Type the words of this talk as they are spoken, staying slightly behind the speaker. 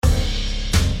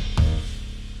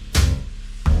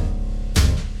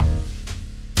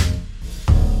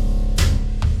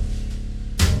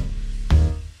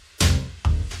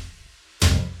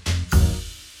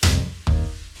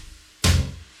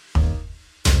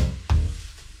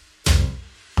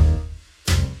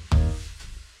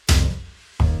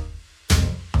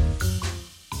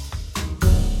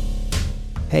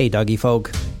Hey doggy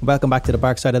folk, welcome back to the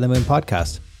Bark Side of the Moon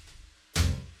podcast.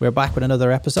 We're back with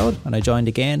another episode and I'm joined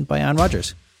again by Anne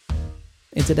Rogers.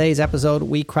 In today's episode,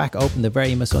 we crack open the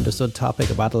very misunderstood topic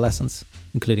of adolescence,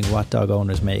 including what dog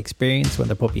owners may experience when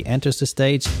their puppy enters the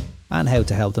stage and how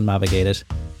to help them navigate it.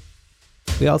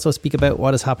 We also speak about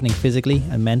what is happening physically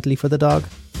and mentally for the dog,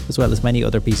 as well as many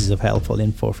other pieces of helpful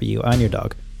info for you and your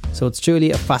dog. So it's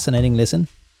truly a fascinating listen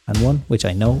and one which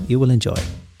I know you will enjoy.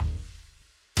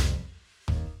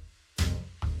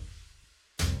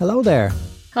 Hello there.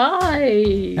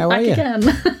 Hi. How are you? Again.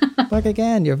 Back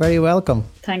again. You're very welcome.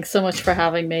 Thanks so much for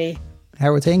having me.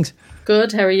 How are things?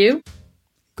 Good. How are you?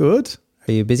 Good.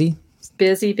 Are you busy?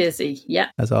 Busy. Yeah.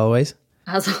 As always?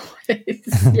 As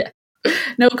always. Yeah.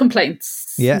 No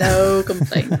complaints. Yeah. No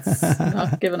complaints.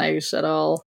 Not given out at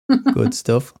all. Good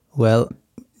stuff. Well,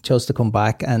 chose to come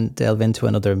back and delve into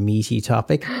another meaty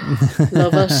topic.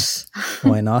 Love it.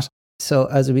 Why not? So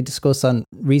as we discussed on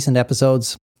recent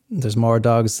episodes, there's more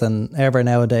dogs than ever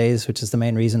nowadays, which is the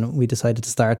main reason we decided to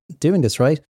start doing this,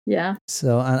 right? Yeah.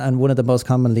 So, and one of the most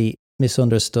commonly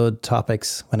misunderstood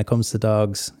topics when it comes to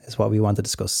dogs is what we want to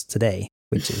discuss today,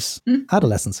 which is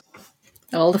adolescence.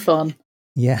 All the fun.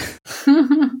 Yeah.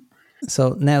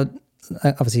 So now,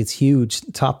 obviously it's a huge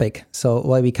topic. So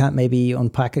while we can't maybe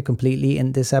unpack it completely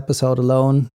in this episode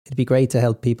alone, it'd be great to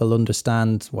help people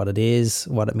understand what it is,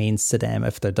 what it means to them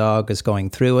if their dog is going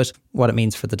through it, what it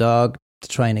means for the dog, to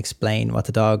try and explain what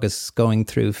the dog is going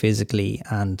through physically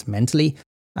and mentally,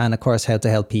 and of course how to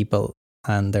help people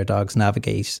and their dogs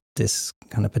navigate this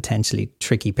kind of potentially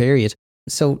tricky period.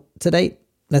 So today,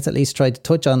 let's at least try to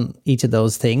touch on each of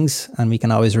those things, and we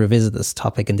can always revisit this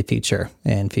topic in the future,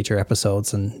 in future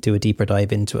episodes, and do a deeper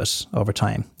dive into it over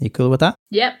time. You cool with that?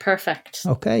 Yeah, perfect.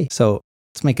 Okay, so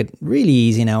let's make it really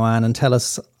easy now, Anne, and tell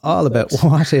us all about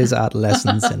what is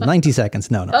adolescence in 90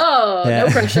 seconds. No. Oh, Yeah. no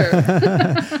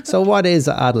pressure. So what is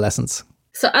adolescence?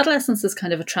 So adolescence is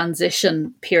kind of a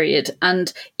transition period,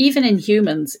 and even in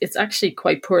humans, it's actually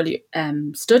quite poorly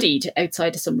studied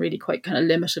outside of some really quite kind of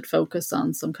limited focus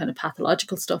on some kind of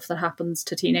pathological stuff that happens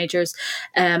to teenagers.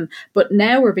 But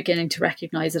now we're beginning to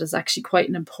recognise it as actually quite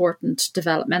an important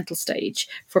developmental stage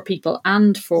for people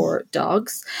and for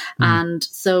dogs. And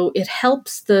so it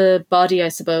helps the body, I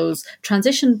suppose,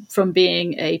 transition from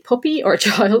being a puppy or a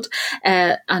child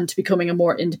and to becoming a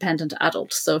more independent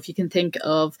adult. So if you can think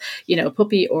of, a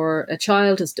puppy or a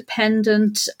child is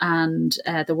dependent and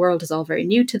the world is all very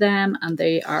new to them and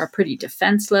they are pretty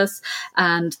defenseless,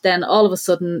 and then all of a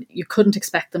sudden you couldn't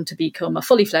expect them to become a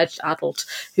fully fledged adult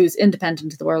who's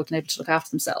independent of the world and able to look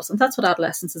after themselves. And that's what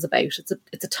adolescence is about.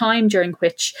 It's a time during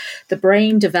which the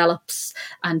brain develops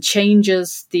and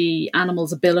changes the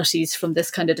animal's abilities from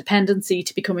this kind of dependency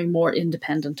to becoming more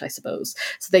independent, I suppose.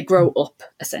 So they grow up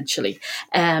essentially,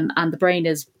 and the brain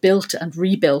is built and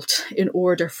rebuilt in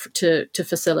order to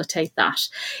facilitate that.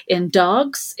 In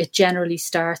dogs, it generally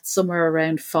starts somewhere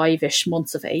around 5-ish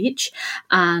months of age,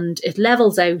 and it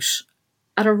levels out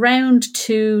at around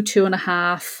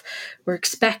 2.5. We're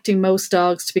expecting most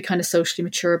dogs to be kind of socially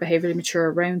mature, behaviourally mature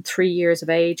around 3 years of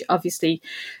age. Obviously,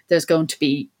 there's going to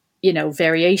be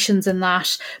variations in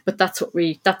that, but that's what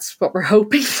we're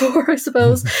hoping for, I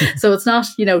suppose. So it's not,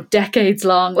 decades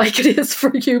long like it is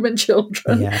for human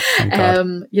children. Yeah, thank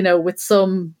God. With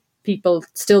some people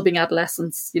still being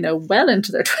adolescents, well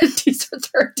into their 20s or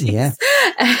 30s. Yeah,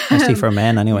 especially for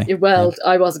men anyway. Well, yeah.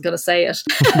 I wasn't going to say it.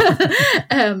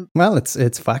 Well,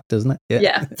 it's fact, isn't it?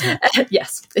 Yeah.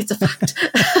 Yes, it's a fact.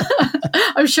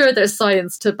 I'm sure there's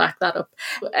science to back that up.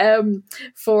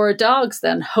 For dogs,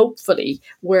 then, hopefully,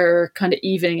 we're kind of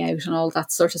evening out and all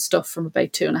that sort of stuff from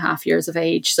about 2.5 years of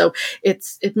age. So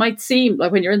it might seem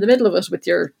like when you're in the middle of it with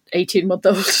your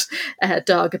 18-month-old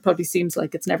dog, it probably seems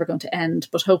like it's never going to end,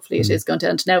 but hopefully it is going to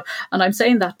end now. And I'm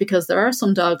saying that because there are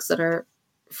some dogs that are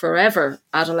forever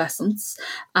adolescents,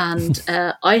 and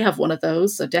I have one of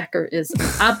those. So Decker is an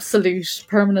absolute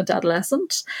permanent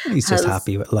adolescent. He's just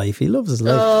happy with life. He loves his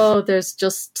life. Oh, there's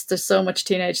so much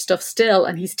teenage stuff still,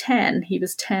 and he's 10. He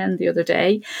was 10 the other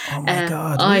day. Oh my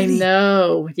God, I really?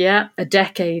 know. Yeah, a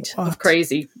decade of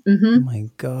crazy. Oh my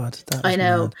God, I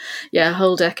know. Mad. Yeah, a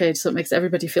whole decade. So it makes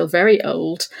everybody feel very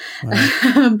old.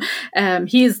 Wow.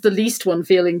 He is the least one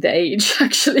feeling the age.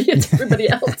 Actually, it's everybody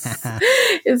else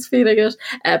is feeling it.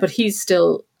 But he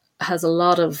still has a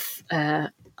lot of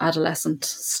adolescent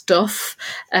stuff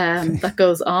that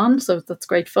goes on. So that's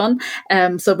great fun.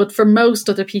 But for most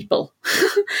other people,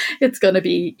 it's going to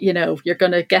be, you're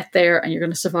going to get there and you're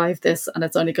going to survive this, and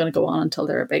it's only going to go on until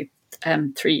they're about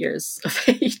 3 years of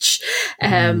age.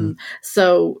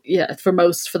 So yeah, for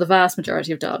the vast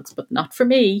majority of dogs, but not for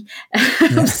me.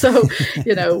 Yeah. So,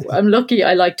 I'm lucky.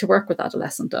 I like to work with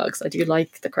adolescent dogs. I do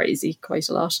like the crazy quite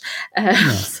a lot.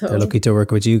 Yeah, they're lucky to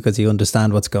work with you because you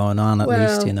understand what's going on at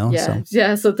least, Well, yeah, so.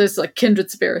 yeah. So there's like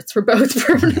kindred spirits for both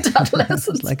permanent adolescents.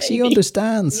 It's like, she maybe.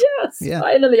 understands. Yes, Yeah.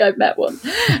 finally I've met one.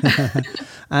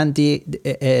 And do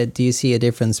you see a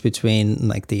difference between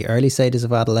like the early stages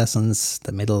of adolescence,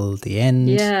 the middle, the end?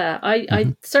 Yeah,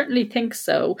 I certainly think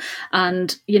so.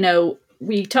 And,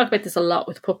 we talk about this a lot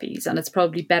with puppies, and it's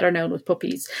probably better known with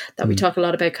puppies that we talk a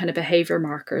lot about kind of behavior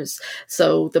markers.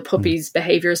 So the puppy's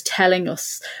behavior is telling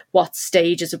us what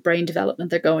stages of brain development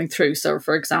they're going through. So,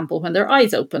 for example, when their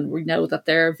eyes open, we know that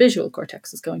their visual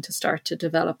cortex is going to start to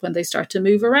develop. When they start to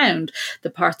move around,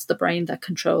 the parts of the brain that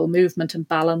control movement and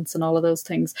balance and all of those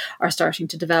things are starting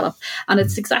to develop. And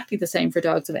it's exactly the same for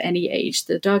dogs of any age.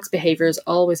 The dog's behavior is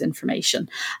always information.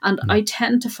 And I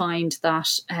tend to find that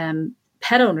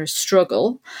pet owners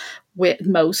struggle with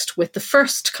the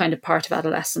first kind of part of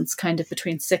adolescence, kind of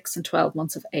between 6 and 12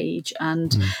 months of age.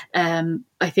 And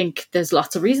I think there's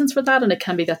lots of reasons for that. And it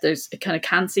can be that it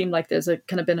can seem like there's a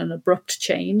kind of been an abrupt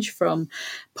change from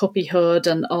puppyhood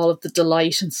and all of the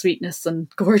delight and sweetness and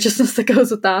gorgeousness that goes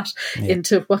with that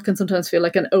into what can sometimes feel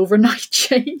like an overnight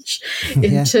change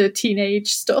into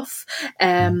teenage stuff.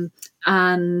 And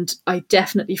I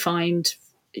definitely find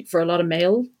for a lot of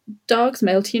male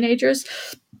teenagers,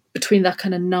 between that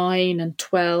kind of 9 and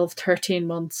 12, 13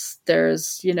 months,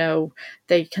 there's,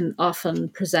 they can often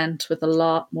present with a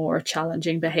lot more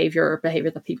challenging behavior, or behavior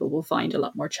that people will find a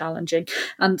lot more challenging.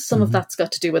 And some of that's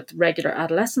got to do with regular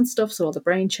adolescent stuff. So all the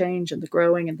brain change and the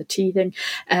growing and the teething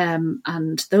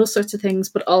and those sorts of things.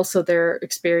 But also they're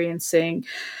experiencing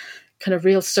kind of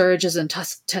real surges in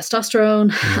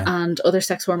testosterone and other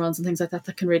sex hormones and things like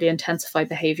that can really intensify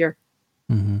behavior.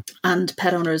 And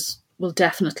pet owners will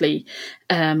definitely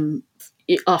often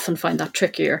find that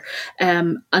trickier.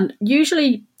 And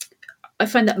usually I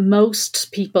find that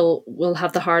most people will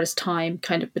have the hardest time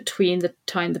kind of between the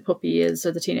time the puppy is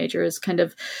or the teenager is kind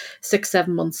of 6-7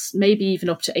 months, maybe even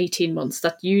up to 18 months.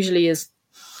 That usually is,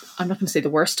 I'm not going to say the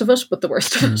worst of it, but the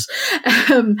worst of it.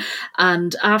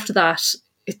 And after that,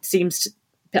 it seems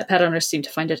pet owners seem to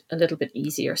find it a little bit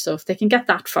easier. So if they can get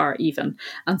that far even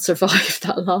and survive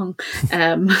that long,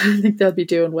 I think they'll be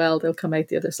doing well. They'll come out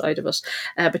the other side of it.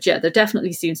 But yeah, there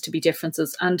definitely seems to be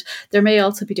differences. And there may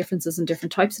also be differences in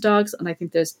different types of dogs. And I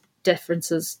think there's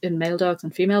differences in male dogs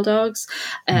and female dogs.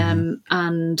 So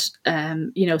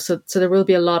there will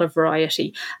be a lot of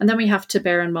variety. And then we have to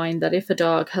bear in mind that if a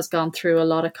dog has gone through a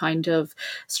lot of kind of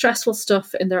stressful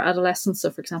stuff in their adolescence, so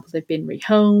for example, they've been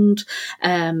rehomed,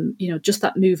 just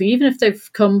that moving, even if they've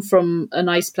come from a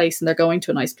nice place and they're going to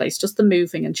a nice place, just the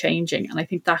moving and changing. And I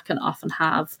think that can often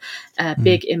have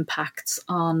big impacts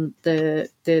on the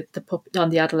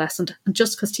adolescent. And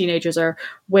just because teenagers are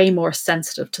way more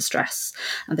sensitive to stress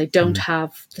and they don't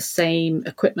have the same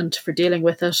equipment for dealing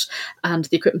with it, and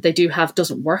the equipment they do have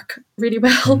doesn't work really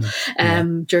well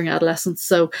during adolescence.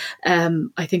 So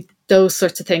I think those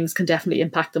sorts of things can definitely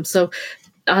impact them. So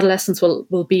adolescence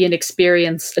will be an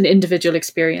individual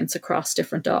experience across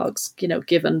different dogs,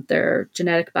 given their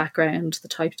genetic background, the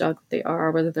type of dog that they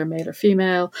are, whether they're male or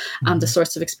female, and the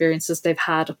sorts of experiences they've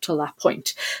had up till that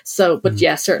point. So, but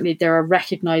yeah, certainly there are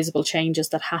recognizable changes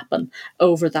that happen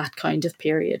over that kind of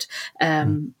period,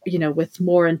 with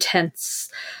more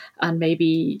intense and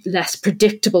maybe less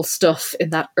predictable stuff in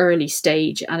that early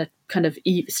stage. And it kind of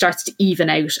starts to even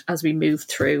out as we move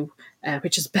through,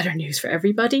 which is better news for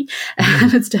everybody.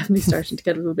 And it's definitely starting to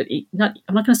get a little bit, I'm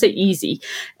not going to say easy,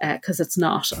 because it's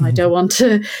not. And I don't want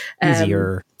to...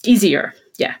 Easier.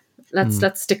 Yeah.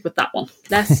 Let's stick with that one.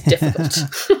 Less difficult.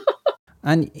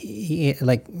 And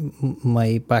like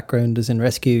my background is in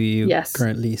rescue, you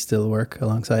currently still work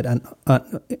alongside. And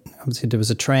obviously there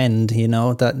was a trend,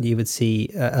 that you would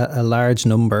see a large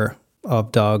number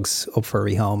of dogs up for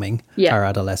rehoming are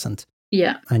adolescent.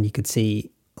 Yeah. And you could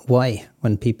see why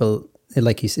when people,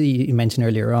 like you mentioned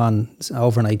earlier on,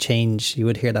 overnight change, you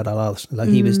would hear that a lot. Like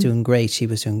he was doing great, she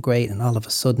was doing great, and all of a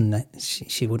sudden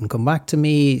she wouldn't come back to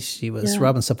me. She was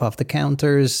robbing stuff off the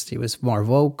counters. She was more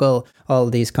vocal, all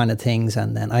these kind of things.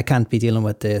 And then I can't be dealing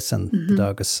with this, and the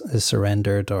dog is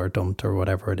surrendered or dumped or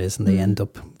whatever it is, and they end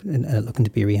up looking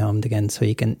to be rehomed again. So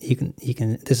you can.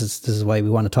 This is why we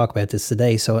want to talk about this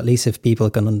today. So at least if people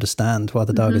can understand what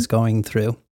the dog is going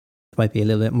through, might be a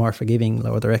little bit more forgiving,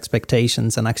 lower their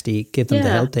expectations, and actually give them the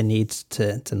help they need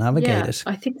to navigate it.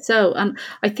 I think so. And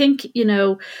I think,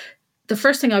 the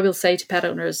first thing I will say to pet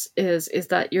owners is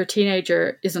that your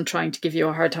teenager isn't trying to give you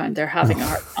a hard time. They're having a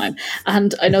hard time.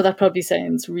 And I know that probably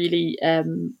sounds really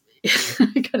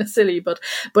kind of silly, but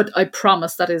I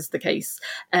promise that is the case.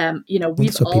 We've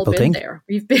That's what all people been think. there.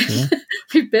 We've been Yeah.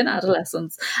 we've been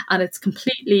adolescents, and it's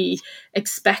completely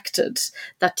expected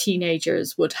that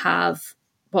teenagers would have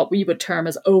what we would term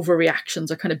as overreactions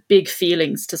or kind of big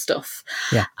feelings to stuff.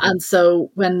 Yeah. And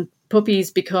so when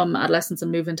puppies become adolescents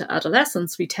and move into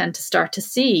adolescence, we tend to start to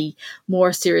see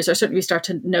more serious, or certainly we start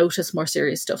to notice more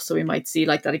serious stuff. So we might see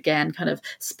like that again, kind of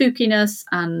spookiness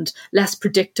and less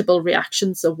predictable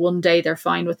reactions. So one day they're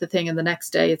fine with the thing, and the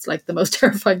next day it's like the most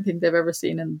terrifying thing they've ever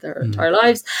seen in their entire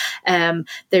lives.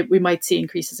 We might see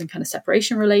increases in kind of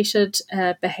separation related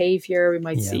behavior. We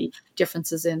might see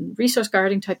differences in resource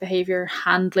guarding type behavior,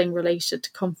 handling related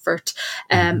to comfort.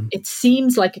 It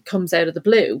seems like it comes out of the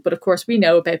blue, but of course we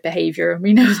know about behavior, and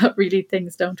we know that really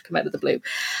things don't come out of the blue.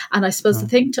 And I suppose the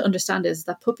thing to understand is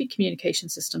that puppy communication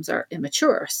systems are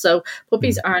immature. So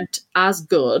puppies aren't as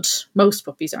good, most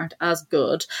puppies aren't as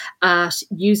good at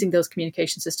using those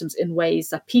communication systems in ways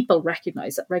that people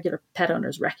recognize, that regular pet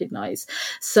owners recognize.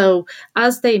 So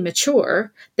as they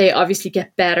mature, they obviously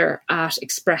get better at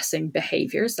expressing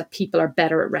behaviors that people are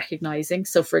better at recognizing.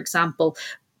 So for example,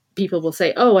 people will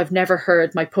say, oh, I've never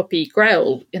heard my puppy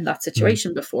growl in that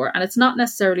situation before. And it's not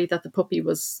necessarily that the puppy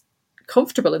was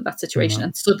comfortable in that situation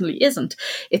and suddenly isn't.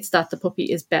 It's that the puppy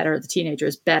is better, the teenager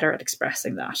is better at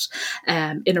expressing that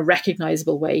in a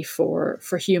recognizable way for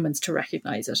humans to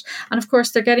recognize it. And of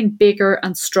course, they're getting bigger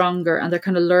and stronger, and they're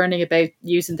kind of learning about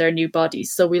using their new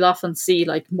bodies. So we'll often see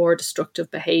like more destructive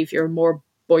behavior, more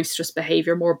boisterous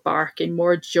behavior, more barking,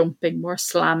 more jumping, more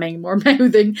slamming, more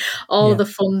mouthing, all the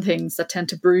fun things that tend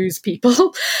to bruise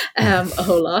people a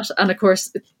whole lot. And of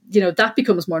course, that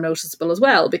becomes more noticeable as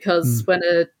well, because when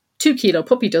a 2-kilo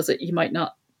puppy does it, you might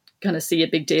not kind of see a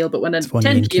big deal, but when a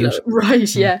 10-kilo,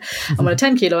 and when a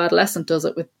 10-kilo adolescent does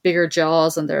it with bigger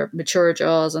jaws and their mature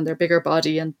jaws and their bigger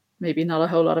body and maybe not a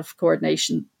whole lot of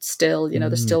coordination still,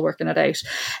 they're still working it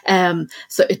out.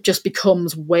 So it just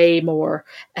becomes way more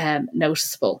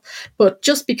noticeable. But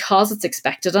just because it's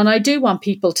expected, and I do want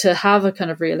people to have a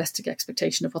kind of realistic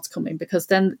expectation of what's coming, because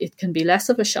then it can be less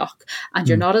of a shock, and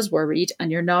you're not as worried,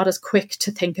 and you're not as quick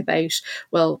to think about,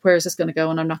 well, where is this going to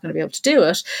go, and I'm not going to be able to do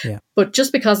it. Yeah. But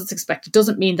just because it's expected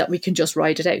doesn't mean that we can just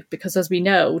ride it out, because as we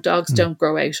know, dogs don't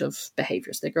grow out of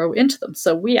behaviors, they grow into them.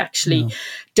 So we actually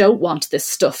don't want this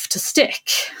stuff to stick.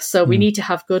 So we need to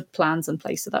have good plans in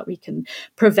place so that we can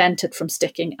prevent it from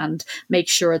sticking and make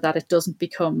sure that it doesn't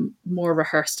become more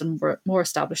rehearsed and more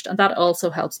established. And that also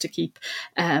helps to keep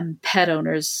pet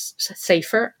owners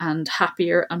safer and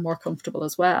happier and more comfortable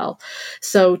as well.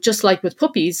 So just like with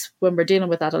puppies, when we're dealing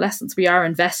with adolescents, we are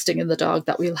investing in the dog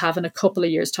that we'll have in a couple of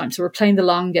years' time. So we're playing the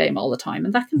long game all the time.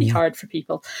 And that can be hard for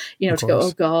people, to go,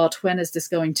 oh God, when is this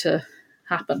going to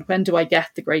happen? When do I get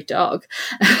the great dog?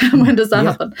 When does that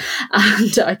happen?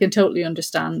 And I can totally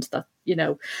understand that,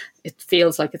 it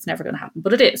feels like it's never going to happen,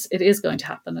 but it is going to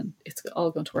happen, and it's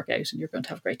all going to work out, and you're going to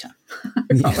have a great time.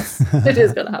 I promise. It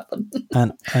is going to happen.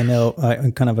 And I know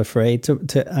I'm kind of afraid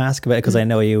to ask about it, because I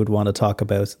know you would want to talk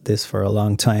about this for a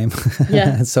long time.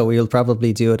 Yeah. So we'll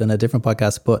probably do it in a different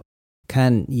podcast, but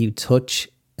can you touch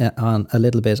on a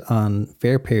little bit on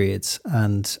fear periods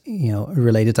and,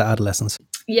 related to adolescence?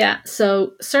 Yeah,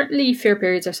 so certainly fear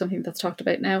periods are something that's talked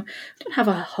about now. We don't have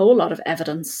a whole lot of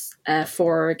evidence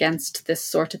for or against this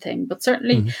sort of thing, but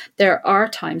certainly there are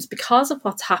times, because of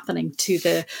what's happening to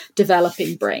the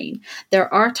developing brain,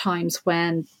 there are times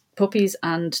when puppies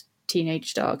and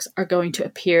teenage dogs are going to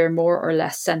appear more or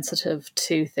less sensitive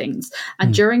to things.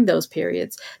 And during those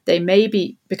periods, they may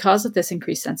be, because of this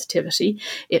increased sensitivity,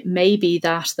 it may be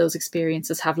that those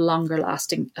experiences have longer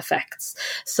lasting effects.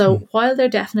 So while there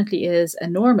definitely is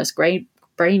enormous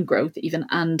brain growth even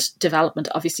and development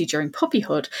obviously during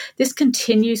puppyhood, this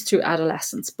continues through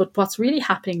adolescence. But what's really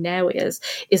happening now is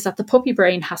that the puppy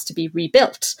brain has to be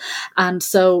rebuilt. And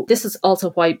so this is also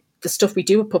why the stuff we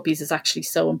do with puppies is actually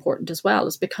so important as well,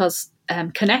 is because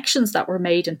connections that were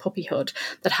made in puppyhood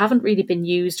that haven't really been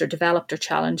used or developed or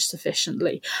challenged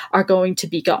sufficiently are going to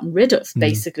be gotten rid of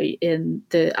basically in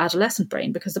the adolescent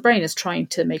brain, because the brain is trying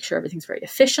to make sure everything's very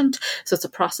efficient. So it's a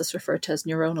process referred to as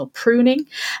neuronal pruning,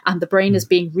 and the brain is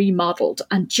being remodeled.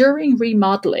 And during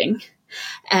remodeling,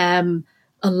 a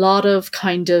lot of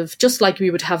kind of, just like we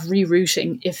would have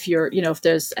rerouting, if you're, if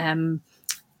there's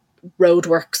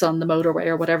roadworks on the motorway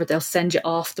or whatever, they'll send you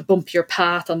off the bumpier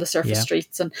path on the surface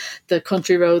streets and the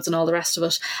country roads and all the rest of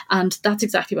it. And that's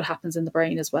exactly what happens in the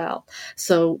brain as well.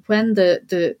 So when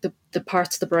the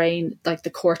parts of the brain, like the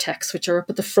cortex, which are up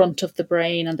at the front of the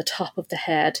brain and the top of the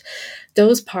head,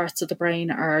 those parts of the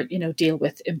brain are, deal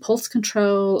with impulse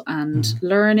control and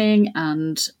learning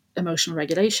and emotional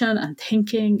regulation and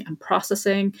thinking and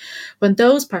processing. When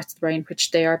those parts of the brain,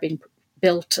 which they are being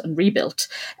built and rebuilt,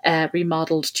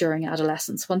 remodeled during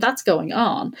adolescence, when that's going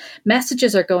on,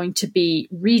 messages are going to be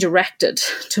redirected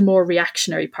to more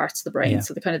reactionary parts of the brain.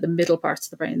 So the kind of the middle parts of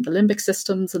the brain, the limbic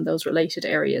systems and those related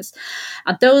areas.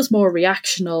 And those more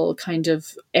reactional kind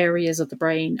of areas of the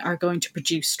brain are going to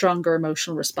produce stronger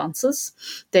emotional responses.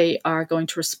 They are going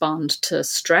to respond to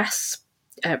stress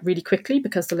really quickly,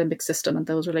 because the limbic system and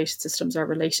those related systems are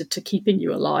related to keeping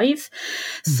you alive.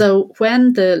 So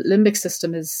when the limbic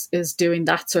system is doing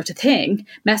that sort of thing,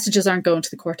 messages aren't going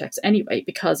to the cortex anyway,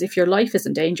 because if your life is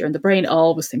in danger, and the brain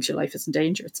always thinks your life is in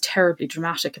danger, it's terribly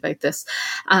dramatic about this.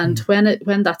 And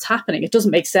when that's happening, it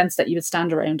doesn't make sense that you would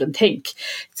stand around and think.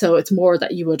 So it's more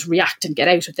that you would react and get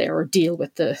out of there, or deal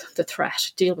with the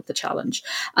threat, deal with the challenge.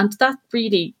 And that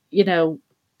really,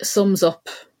 sums up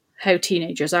how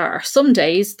teenagers are. Some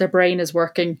days their brain is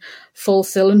working full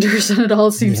cylinders and it all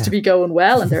seems to be going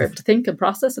well, and they're able to think and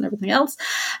process and everything else.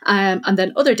 And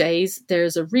then other days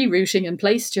there's a rerouting in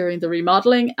place during the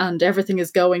remodeling, and everything is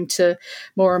going to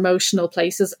more emotional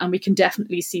places. And we can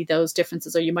definitely see those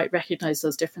differences, or you might recognize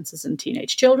those differences in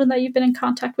teenage children that you've been in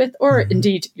contact with, or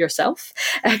indeed yourself,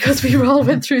 because we all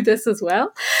went through this as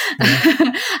well.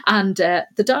 And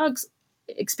the dogs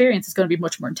experience is going to be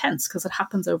much more intense because it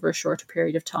happens over a shorter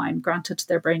period of time. Granted,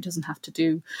 their brain doesn't have to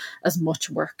do as much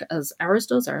work as ours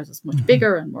does. Ours is much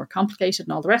bigger and more complicated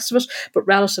and all the rest of it. But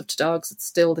relative to dogs, it's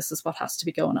still, this is what has to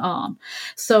be going on.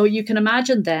 So you can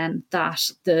imagine then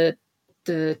that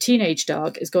the teenage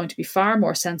dog is going to be far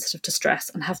more sensitive to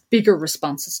stress and have bigger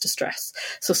responses to stress.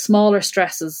 So smaller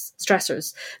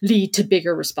stressors lead to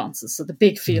bigger responses. So the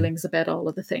big feelings about all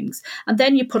of the things. And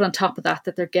then you put on top of that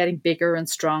they're getting bigger and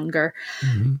stronger.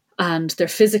 And they're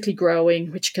physically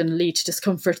growing, which can lead to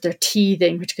discomfort. They're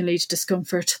teething, which can lead to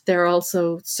discomfort. There are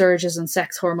also surges in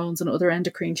sex hormones and other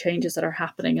endocrine changes that are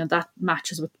happening, and that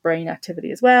matches with brain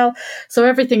activity as well. So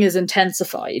everything is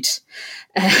intensified.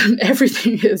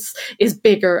 Everything is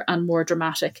bigger and more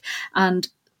dramatic. And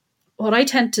what I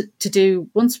tend to do,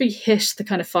 once we hit the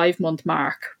kind of 5-month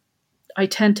mark, I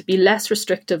tend to be less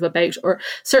restrictive about, or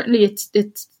certainly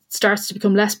it's starts to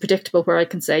become less predictable, where I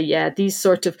can say, these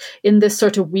sort of, in this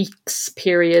sort of weeks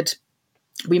period,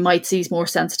 we might see more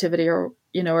sensitivity or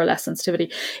less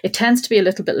sensitivity. It tends to be a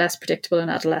little bit less predictable in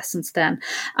adolescence then.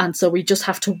 And so we just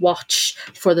have to watch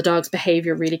for the dog's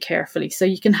behavior really carefully. So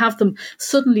you can have them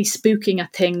suddenly spooking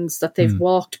at things that they've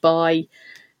walked by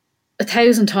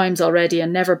 1,000 times already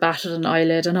and never batted an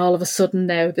eyelid, and all of a sudden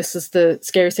now this is the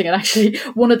scariest thing. And actually,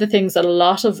 one of the things that a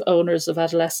lot of owners of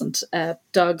adolescent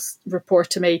dogs report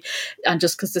to me, and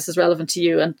just because this is relevant to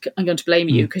you, and I'm going to blame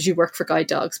you because you work for guide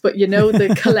dogs, but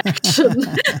the collection,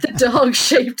 the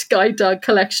dog-shaped guide dog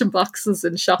collection boxes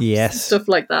in shops and stuff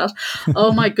like that.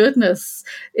 Oh my goodness,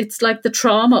 it's like the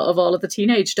trauma of all of the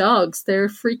teenage dogs. They're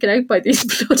freaking out by these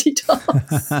bloody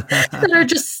dogs that are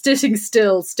just sitting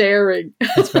still, staring.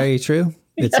 It's very true.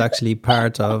 It's actually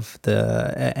part of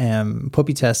the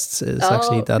puppy tests. Is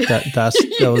actually that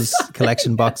those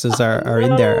collection boxes are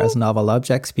in there as novel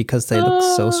objects because they look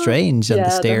so strange, and the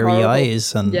starey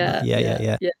eyes and yeah.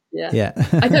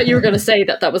 I thought you were going to say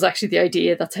that was actually the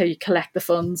idea. That's how you collect the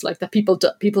funds, like that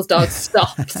people's dogs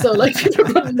stop. So like people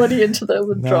put money into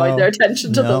them and drawing their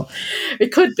attention to them.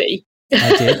 It could be.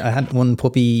 I did. I had one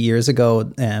puppy years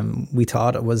ago. We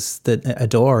thought it was a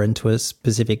door into a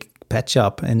specific pet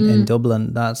shop in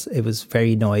Dublin. That it was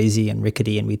very noisy and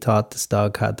rickety, and we thought this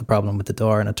dog had the problem with the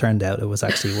door, and it turned out it was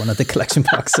actually one of the collection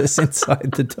boxes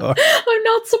inside the door. I'm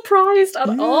not surprised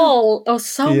at all. Oh,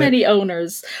 so many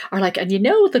owners are like, and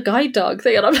the guide dog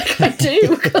thing, and I'm like, I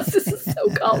do, because this is so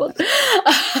common.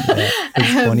 It's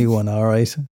a funny one, all right.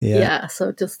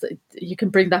 So just you can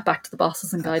bring that back to the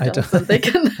bosses and guide dogs, and they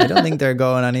can. I don't think they're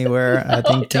going anywhere. I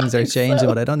think things are changing,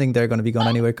 but I don't think they're going to be going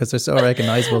anywhere because they're so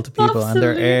recognizable to people. Absolutely. And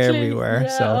they're everywhere.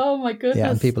 So oh my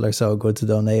goodness. And people are so good to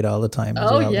donate all the time. As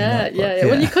well, But,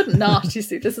 Well, you couldn't not. You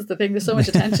see, this is the thing. There's so much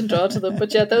attention drawn to them.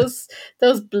 But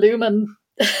those blooming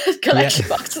collection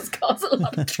boxes cause a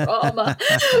lot of trauma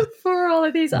for all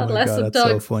of these adolescent dogs.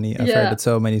 That's so funny. I've heard it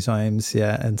so many times.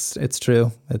 And it's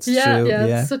true. It's true.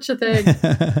 It's such a thing.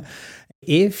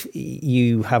 If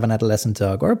you have an adolescent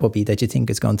dog or a puppy that you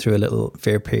think is going through a little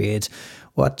fear period,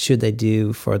 what should they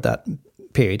do for that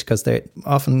period? Because they're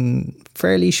often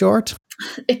fairly short.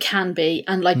 It can be.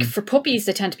 And for puppies,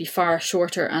 they tend to be far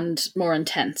shorter and more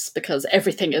intense because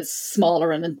everything is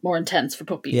smaller and more intense for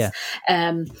puppies.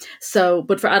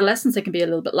 But for adolescents, it can be a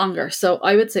little bit longer. So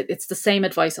I would say it's the same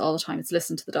advice all the time. It's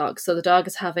listen to the dog. So the dog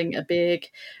is having a big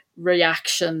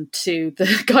reaction to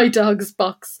the guide dog's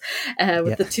box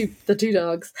with the two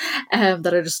dogs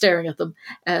that are just staring at them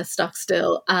stock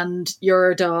still, and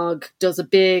your dog does a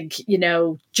big,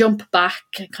 jump back,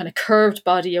 kind of curved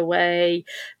body away,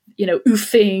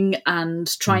 oofing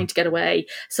and trying to get away.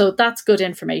 So that's good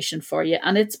information for you.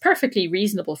 And it's perfectly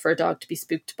reasonable for a dog to be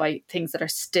spooked by things that are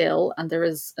still. And there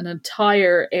is an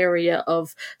entire area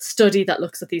of study that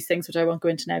looks at these things, which I won't go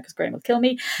into now because Graham will kill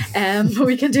me. But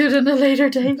we can do it in a later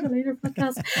date, a later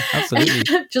podcast.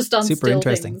 Absolutely. Just on super still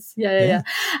interesting. Things. Yeah.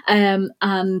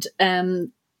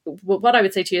 What I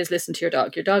would say to you is listen to your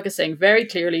dog. Your dog is saying very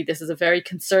clearly, this is a very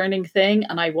concerning thing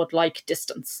and I would like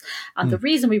distance. And the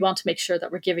reason we want to make sure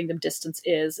that we're giving them distance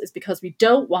is because we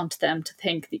don't want them to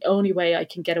think the only way I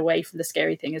can get away from the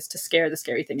scary thing is to scare the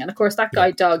scary thing. And of course, that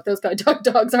guide dog, those guide dog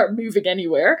dogs aren't moving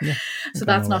anywhere. Yeah, so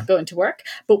that's not going to work.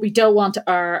 But we don't want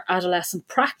our adolescent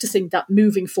practicing that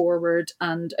moving forward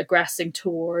and aggressing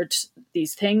toward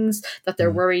these things that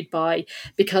they're worried by,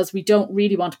 because we don't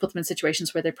really want to put them in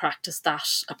situations where they practice that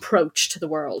approach to the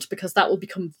world, because that will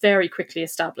become very quickly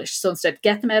established. So instead,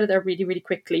 get them out of there really, really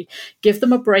quickly. Give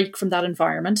them a break from that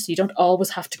environment. So you don't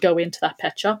always have to go into that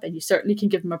pet shop, and you certainly can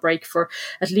give them a break for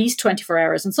at least 24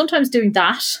 hours. And sometimes doing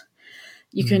that,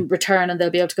 you can return and they'll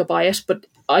be able to go buy it. But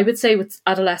I would say with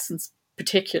adolescents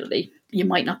particularly, you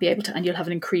might not be able to, and you'll have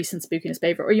an increase in spookiness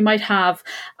behavior, or you might have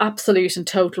absolute and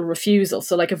total refusal.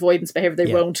 So like avoidance behavior,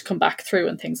 they won't come back through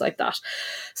and things like that.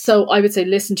 So I would say,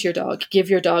 listen to your dog, give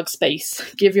your dog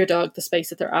space, give your dog the space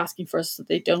that they're asking for, so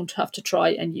they don't have to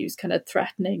try and use kind of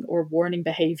threatening or warning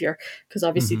behavior, because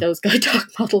obviously those guide dog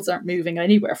models aren't moving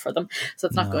anywhere for them. So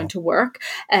it's not going to work.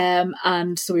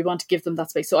 And so we want to give them that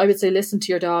space. So I would say, listen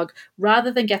to your dog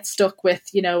rather than get stuck with,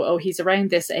 oh, he's around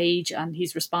this age and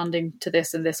he's responding to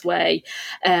this in this way.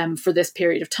 For this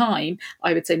period of time.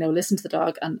 I would say, no, listen to the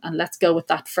dog and let's go with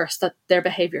that first, that their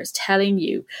behavior is telling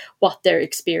you what they're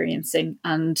experiencing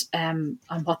and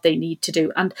what they need to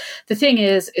do. And the thing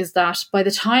is that by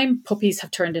the time puppies have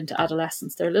turned into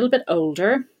adolescents, they're a little bit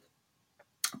older.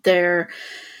 They're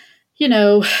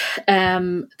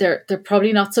they're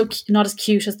probably not as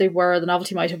cute as they were. The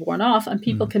novelty might have worn off, and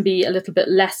people can be a little bit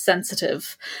less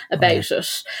sensitive about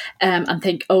it, and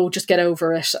think, oh, just get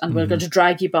over it, and we're going to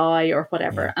drag you by or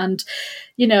whatever. Yeah. And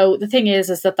the thing is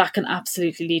that can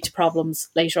absolutely lead to problems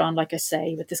later on, like I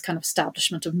say, with this kind of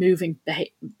establishment of moving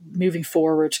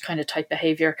forward kind of type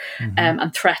behavior,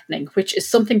 and threatening, which is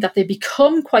something that they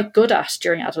become quite good at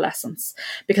during adolescence,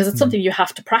 because it's something you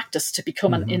have to practice to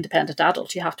become an independent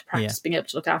adult. You have to practice being able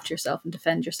to look after yourself and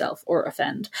defend yourself or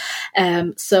offend.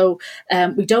 So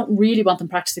we don't really want them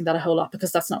practicing that a whole lot,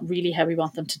 because that's not really how we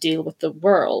want them to deal with the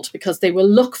world, because they will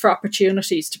look for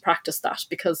opportunities to practice that,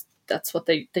 because that's what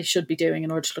they should be doing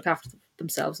in order to look after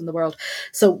themselves in the world.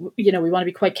 So, we want to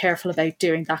be quite careful about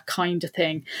doing that kind of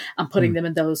thing and putting them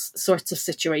in those sorts of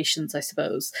situations, I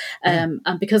suppose. And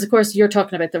because, of course, you're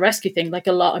talking about the rescue thing,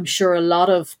 I'm sure a lot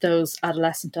of those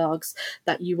adolescent dogs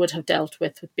that you would have dealt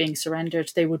with being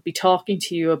surrendered, they would be talking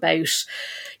to you about,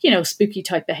 spooky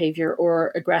type behavior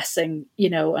or aggressing,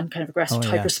 and kind of aggressive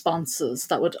type responses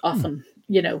that would often,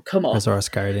 come up. Resource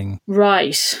guarding.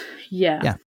 Right.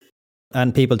 Yeah.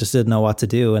 And people just didn't know what to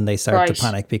do, and they started to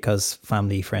panic because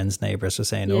family, friends, neighbours are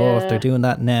saying, oh, if they're doing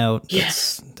that now,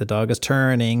 the dog is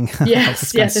turning.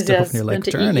 Yes, yes, it is. And you're like,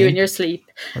 turning. Eat you in your sleep,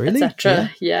 really?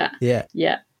 etc.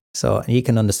 Yeah. So you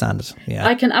can understand it. Yeah,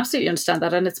 I can absolutely understand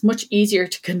that. And it's much easier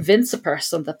to convince a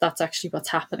person that that's actually what's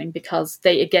happening, because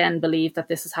they, again, believe that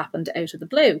this has happened out of the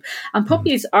blue. And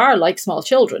puppies are like small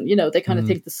children, they kind of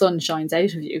think the sun shines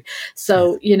out of you.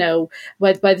 So,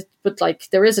 but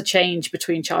there is a change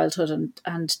between childhood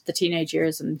and the teenage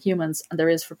years and humans, and there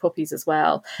is for puppies as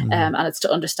well. And it's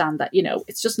to understand that,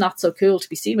 it's just not so cool to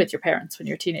be seen with your parents when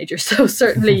you're a teenager. So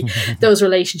certainly those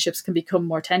relationships can become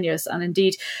more tenuous. And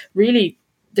indeed, really,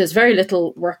 there's very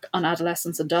little work on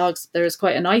adolescents and dogs. There is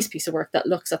quite a nice piece of work that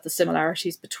looks at the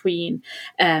similarities between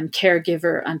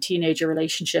caregiver and teenager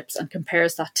relationships and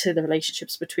compares that to the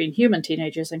relationships between human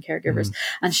teenagers and caregivers,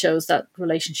 and shows that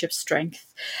relationship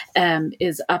strength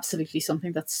is absolutely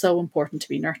something that's so important to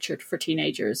be nurtured for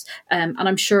teenagers. And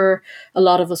I'm sure a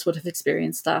lot of us would have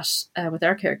experienced that with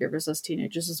our caregivers as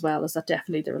teenagers as well, is that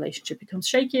definitely the relationship becomes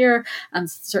shakier and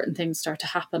certain things start to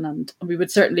happen. And we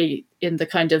would certainly, in the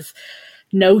kind of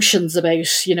notions about,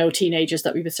 teenagers,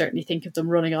 that we would certainly think of them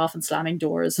running off and slamming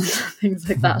doors and things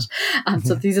like that. And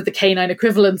so these are the canine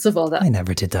equivalents of all that. I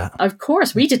never did that. Of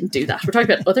course, we didn't do that. We're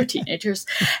talking about other teenagers,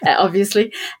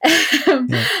 obviously.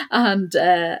 And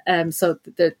so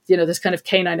there's kind of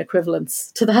canine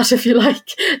equivalents to that, if you like,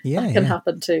 that can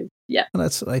happen too. Yeah. And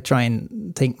that's what I try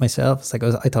and think myself. It's like,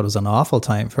 I thought it was an awful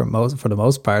time for the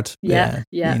most part. Yeah.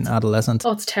 Being adolescent.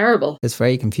 Oh, it's terrible. It's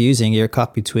very confusing. You're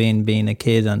caught between being a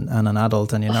kid and an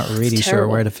adult, and you're not really sure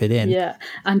where to fit in. Yeah.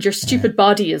 And your stupid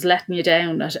body is letting you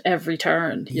down at every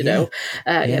turn, you know.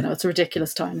 You know, it's a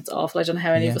ridiculous time. It's awful. I don't know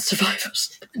how any of us survive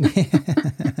it.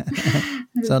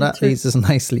 So that leads us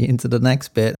nicely into the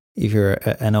next bit. If you're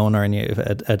an owner and you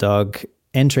have a dog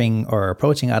entering or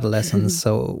approaching adolescence,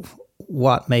 so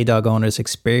what may dog owners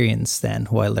experience then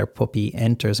while their puppy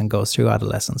enters and goes through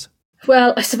adolescence?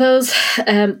 Well, I suppose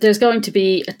there's going to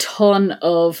be a ton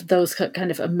of those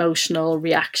kind of emotional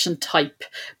reaction type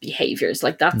behaviors.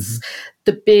 Like that's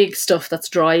the big stuff that's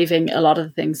driving a lot of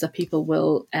the things that people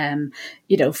will,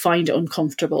 you know, find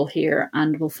uncomfortable here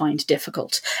and will find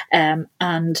difficult. And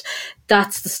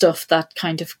that's the stuff that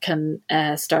kind of can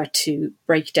start to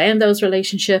break down those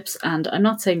relationships. And I'm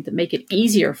not saying that make it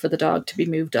easier for the dog to be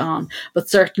moved on, but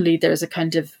certainly there's a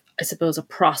kind of, I suppose, a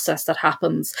process that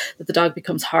happens that the dog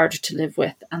becomes harder to live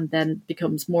with and then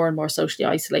becomes more and more socially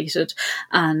isolated.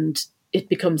 And it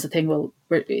becomes a thing, well,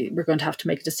 we're going to have to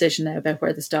make a decision now about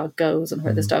where this dog goes and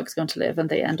where this dog's going to live, and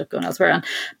they end up going elsewhere. And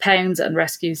pounds and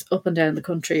rescues up and down the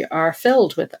country are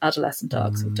filled with adolescent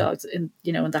dogs, with dogs in,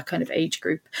 you know, in that kind of age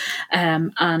group.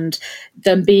 And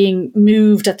them being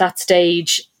moved at that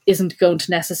stage isn't going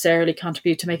to necessarily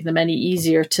contribute to making them any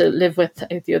easier to live with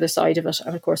at the other side of it.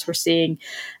 And of course, we're seeing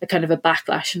a kind of a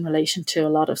backlash in relation to a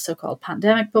lot of so-called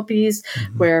pandemic puppies,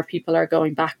 where people are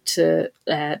going back to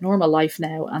normal life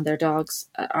now and their dogs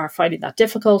are finding that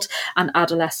difficult, and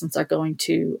adolescents are going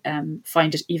to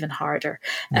find it even harder,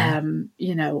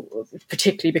 you know,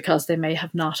 particularly because they may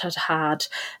have not had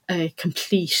a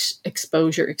complete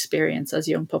exposure experience as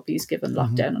young puppies given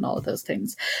lockdown and all of those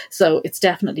things. So it's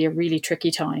definitely a really tricky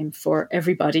time for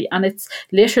everybody, and it's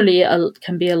literally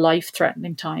can be a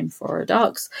life-threatening time for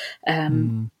dogs.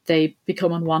 They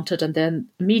become unwanted, and then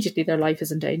immediately their life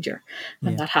is in danger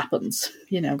when that happens,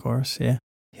 you know. Of course, yeah.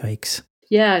 Yikes.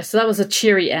 Yeah, so that was a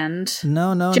cheery end.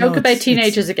 No. Joke about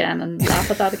teenagers again and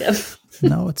laugh at that again.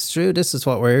 No, it's true. This is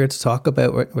what we're here to talk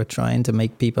about. We're trying to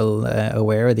make people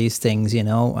aware of these things, you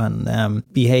know, and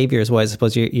behaviors wise, I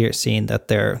suppose you're seeing that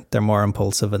they're more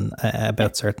impulsive and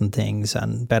about certain things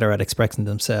and better at expressing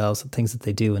themselves and things that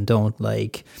they do and don't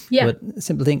like. Yeah. But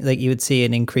simple things like you would see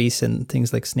an increase in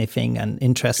things like sniffing and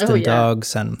interest in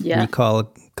dogs and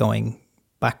recall going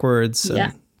backwards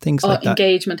and things like that.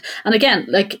 Engagement. And again,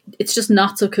 like, it's just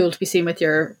not so cool to be seen with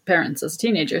your parents as a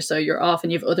teenager. So you're off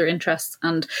and you have other interests.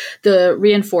 And the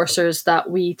reinforcers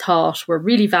that we thought were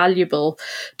really valuable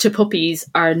to puppies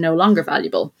are no longer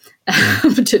valuable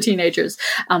to teenagers.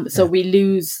 So we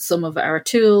lose some of our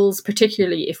tools,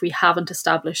 particularly if we haven't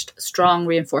established strong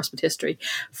reinforcement history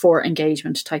for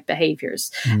engagement type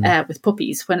behaviors with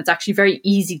puppies, when it's actually very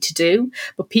easy to do.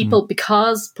 But people,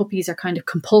 because puppies are kind of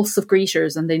compulsive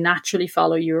greeters and they naturally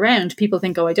follow you around, people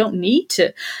think, oh, I don't need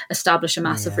to establish a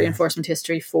massive reinforcement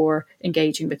history for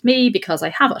engaging with me because I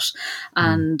have it.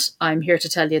 And I'm here to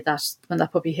tell you that when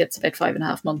that puppy hits about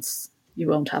 5.5 months, you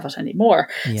won't have it anymore.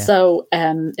 So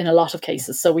in a lot of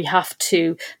cases, so we have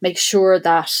to make sure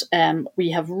that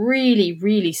we have really,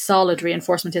 really solid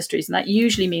reinforcement histories, and that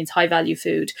usually means high value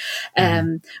food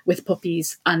with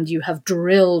puppies, and you have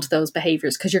drilled those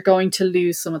behaviours, because you're going to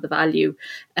lose some of the value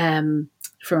from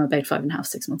about 5.5,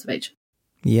 6 months of age.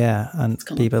 Yeah, and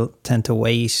people tend to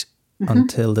wait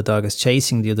until the dog is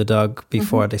chasing the other dog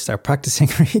before they start practicing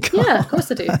recall. Yeah, of course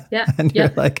they do. Yeah, and you're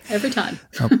like, every time.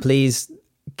 Oh, please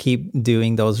keep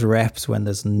doing those reps when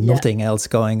there's nothing else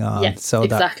going on, so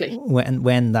that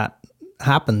when that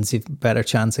happens, you've a better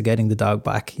chance of getting the dog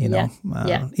back, you know.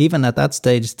 Even at that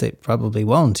stage they probably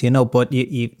won't, you know, but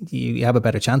you have a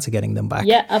better chance of getting them back,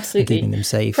 absolutely, keeping them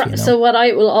safe, you know? So what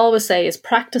I will always say is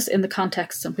practice in the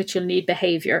contexts in which you'll need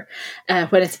behavior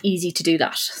when it's easy to do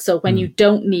that. So when you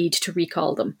don't need to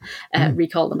recall them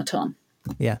a ton.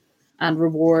 And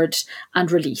reward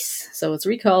and release. So it's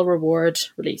recall, reward,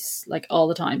 release, like all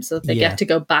the time, so that they get to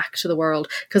go back to the world.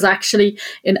 Because actually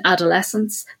in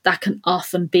adolescence, that can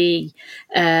often be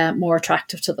more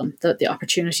attractive to them. The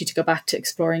opportunity to go back to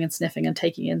exploring and sniffing and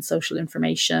taking in social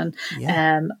information,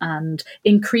 and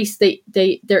increase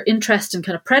their interest in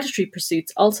kind of predatory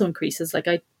pursuits also increases. Like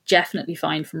I definitely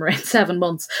find from around 7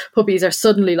 months, puppies are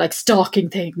suddenly like stalking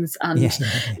things and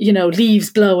you know,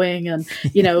 leaves blowing, and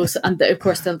you know, and of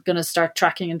course they're going to start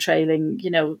tracking and trailing, you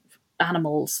know,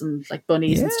 animals and like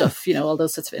bunnies and stuff, you know, all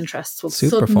those sorts of interests will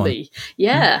Super suddenly,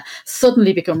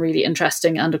 suddenly become really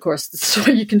interesting. And of course,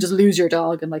 so you can just lose your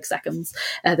dog in like seconds.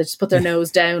 They just put their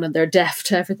nose down and they're deaf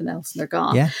to everything else and they're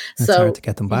gone. Yeah, it's hard to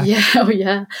get them back.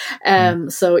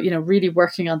 So, you know, really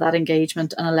working on that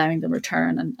engagement and allowing them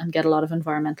return and get a lot of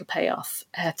environmental payoff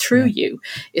through you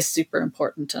is super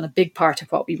important, and a big part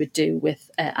of what we would do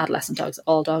with adolescent dogs,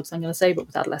 all dogs I'm going to say, but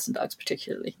with adolescent dogs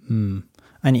particularly. And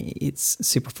it's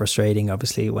super frustrating,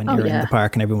 obviously, when you're in the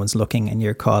park and everyone's looking and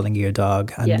you're calling your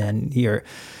dog, and then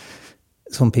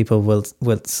some people will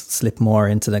slip more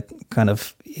into the kind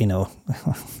of, you know,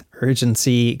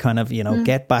 urgency kind of, you know,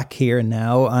 get back here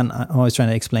now. And I'm always trying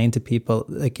to explain to people,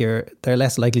 like, they're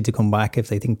less likely to come back if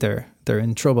they think they're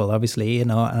in trouble, obviously, you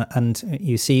know, and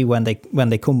you see when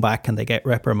they come back and they get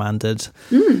reprimanded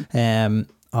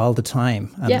all the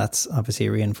time, and that's obviously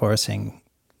reinforcing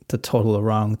the total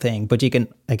wrong thing. But you can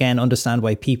again understand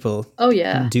why people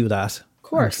do that.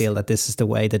 I feel that this is the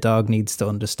way the dog needs to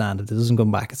understand. If it doesn't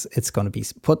come back, it's going to be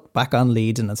put back on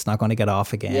lead and it's not going to get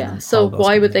off again. Yeah. So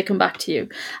why would they come back to you?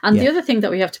 And the other thing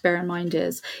that we have to bear in mind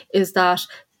is that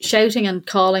shouting and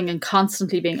calling and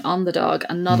constantly being on the dog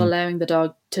and not allowing the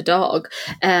dog to dog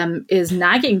is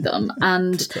nagging them,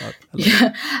 and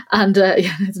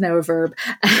it's now a verb.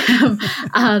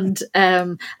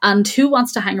 And who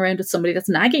wants to hang around with somebody that's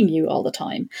nagging you all the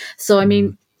time? So I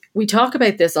mean, we talk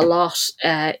about this a lot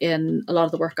in a lot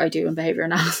of the work I do in behavior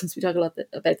analysis. We talk a lot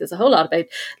about this, a whole lot about,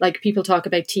 like, people talk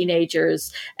about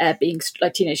teenagers being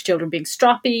like teenage children being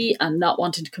stroppy and not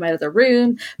wanting to come out of their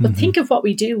room. But think of what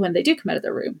we do when they do come out of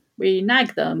their room. We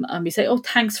nag them and we say, "Oh,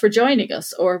 thanks for joining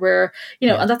us," or we're, you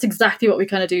know, and that's exactly what we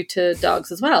kind of do to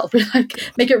dogs as well. We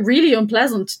like make it really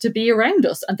unpleasant to be around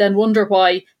us, and then wonder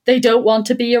why they don't want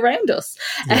to be around us.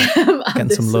 Getting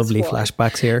some lovely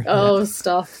flashbacks here. Oh,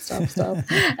 stop.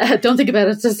 Don't think about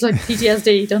it. It's just like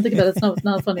PTSD. Don't think about it. It's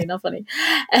not funny.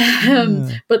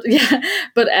 But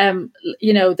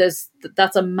you know,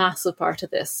 that's a massive part of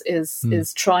this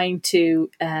is trying to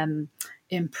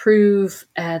improve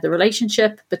the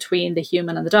relationship between the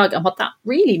human and the dog. And what that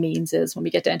really means is, when we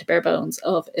get down to bare bones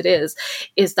of it,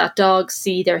 is that dogs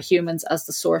see their humans as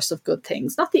the source of good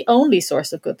things, not the only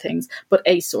source of good things, but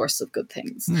a source of good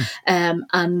things.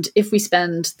 And if we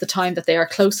spend the time that they are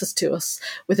closest to us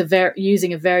with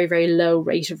using a very, very low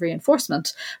rate of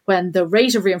reinforcement, when the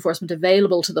rate of reinforcement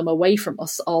available to them away from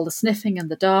us, all the sniffing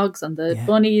and the dogs and the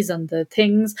bunnies and the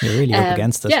things, you're really up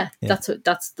against it. That's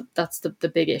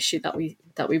the big issue that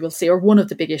we will see, or one of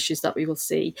the big issues that we will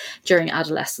see during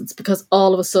adolescence, because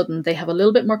all of a sudden they have a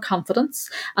little bit more confidence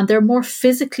and they're more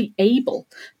physically able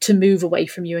to move away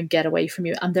from you and get away from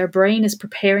you, and their brain is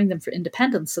preparing them for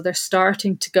independence. So they're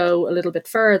starting to go a little bit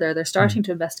further, they're starting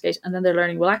to investigate, and then they're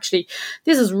learning, well, actually,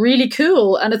 this is really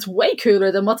cool, and it's way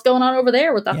cooler than what's going on over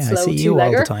there with that slow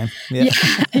two-legger. All the time.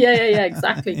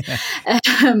 Exactly.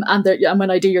 And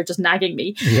when I do, you're just nagging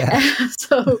me.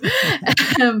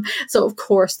 So of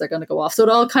course they're going to go off. So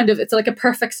it's like a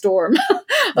perfect storm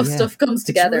of stuff comes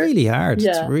together. It's really hard.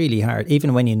 It's really hard.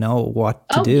 Even when you know what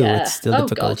to do, it's still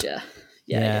difficult. God,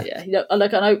 yeah.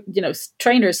 You know,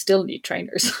 trainers still need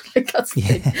trainers. Like, that's the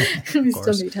thing. We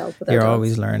still need help with our You're dogs.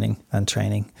 always learning and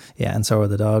training. Yeah, and so are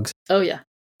the dogs. Oh yeah.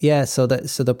 Yeah, so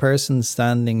the person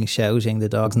standing shouting the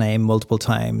dog's name multiple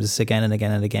times again and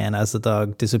again and again as the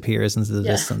dog disappears into the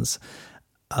distance.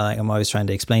 I'm always trying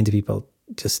to explain to people,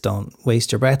 just don't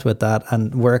waste your breath with that,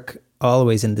 and work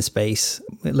always in the space.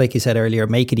 Like you said earlier,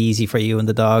 make it easy for you and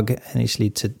the dog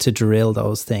initially to drill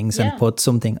those things and put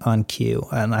something on cue,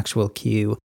 an actual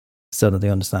cue, so that they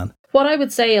understand. What I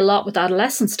would say a lot with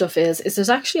adolescent stuff is there's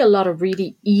actually a lot of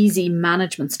really easy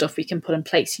management stuff we can put in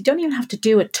place. You don't even have to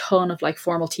do a ton of like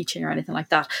formal teaching or anything like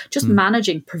that. Just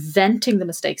managing, preventing the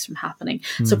mistakes from happening.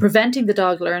 So preventing the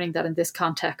dog learning that in this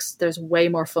context, there's way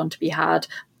more fun to be had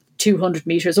 200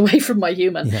 meters away from my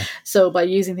human. So by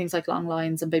using things like long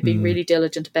lines and by being really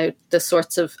diligent about the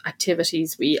sorts of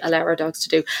activities we allow our dogs to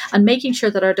do, and making sure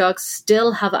that our dogs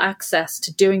still have access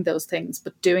to doing those things,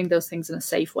 but doing those things in a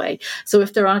safe way. So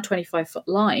if they're on a 25-foot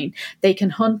line, they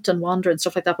can hunt and wander and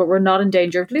stuff like that, but we're not in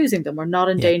danger of losing them. We're not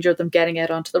in danger of them getting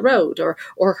out onto the road or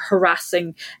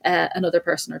harassing another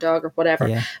person or dog or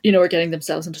whatever, you know, or getting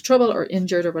themselves into trouble or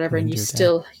injured or whatever. And you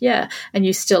still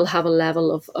have a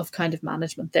level of kind of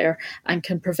management there, and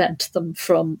can prevent them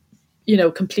from, you know,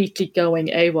 completely going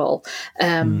AWOL,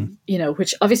 you know,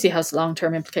 which obviously has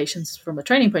long-term implications from a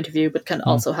training point of view, but can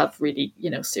also have really, you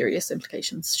know, serious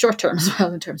implications short-term as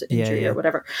well in terms of injury or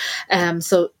whatever.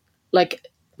 So like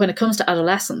when it comes to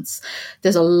adolescence,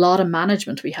 there's a lot of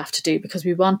management we have to do because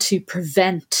we want to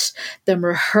prevent them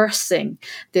rehearsing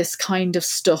this kind of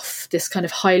stuff, this kind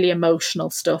of highly emotional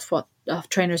stuff, what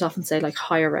trainers often say like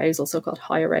high arousal, so-called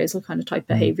high arousal kind of type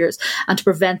behaviors, and to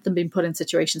prevent them being put in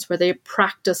situations where they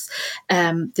practice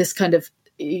this kind of,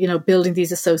 building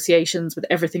these associations with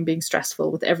everything being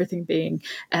stressful, with everything being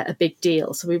a big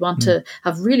deal. So we want to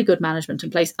have really good management in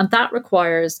place. And that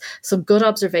requires some good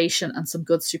observation and some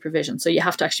good supervision. So you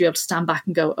have to actually be able to stand back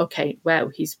and go, okay, wow,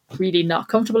 he's really not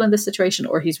comfortable in this situation,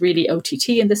 or he's really OTT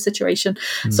in this situation.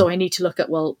 So I need to look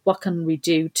at, well, what can we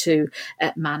do to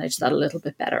manage that a little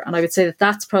bit better? And I would say that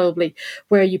that's probably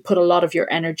where you put a lot of your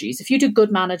energies. If you do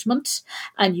good management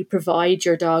and you provide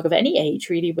your dog of any age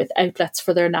really with outlets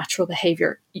for their natural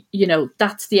behavior,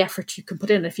 that's the effort you can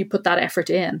put in. If you put that effort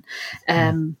in,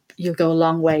 you'll go a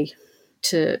long way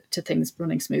to things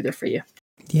running smoother for you.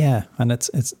 Yeah, and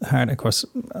it's hard, of course,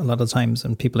 a lot of times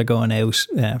when people are going out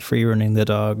free running the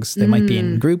dogs, they might be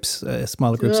in groups,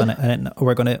 smaller groups, and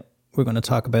we're going to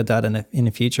talk about that in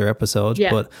a future episode.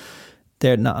 Yeah. But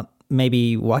they're not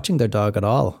maybe watching their dog at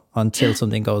all until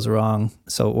something goes wrong.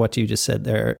 So what you just said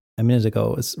there a minute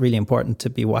ago is really important, to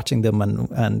be watching them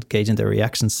and gauging their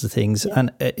reactions to things. Yeah.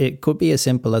 And it could be as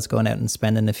simple as going out and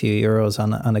spending a few euros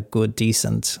on a good,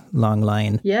 decent long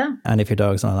line. Yeah. And if your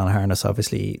dog's not on a harness,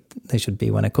 obviously they should be,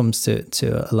 when it comes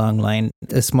to a long line,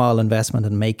 a small investment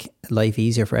and make life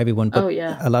easier for everyone. But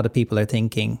a lot of people are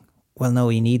thinking, well, no,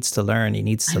 he needs to learn. He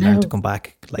needs to learn to come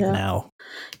back now.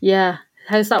 Yeah.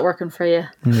 How's that working for you?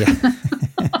 Yeah.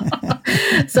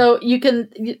 So you can,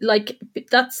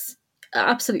 that's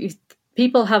absolutely,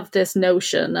 people have this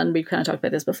notion, and we kind of talked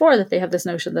about this before, that they have this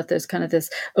notion that there's kind of this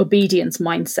obedience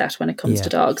mindset when it comes to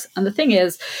dogs. And the thing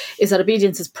is that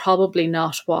obedience is probably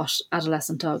not what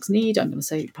adolescent dogs need. I'm going to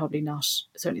say probably not,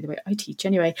 certainly the way I teach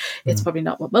anyway. It's probably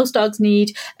not what most dogs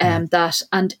need. And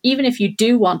even if you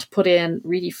do want to put in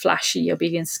really flashy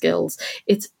obedience skills,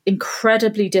 it's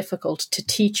incredibly difficult to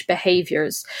teach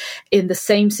behaviors in the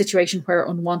same situation where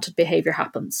unwanted behavior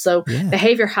happens. So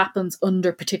behavior happens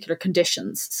under particular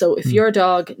conditions. So if your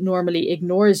dog normally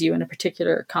ignores you in a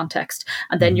particular context,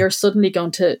 and then you're suddenly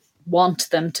going to want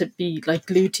them to be like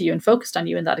glued to you and focused on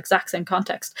you in that exact same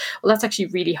context, well, that's actually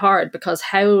really hard, because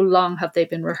how long have they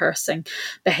been rehearsing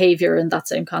behavior in that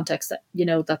same context that,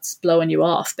 that's blowing you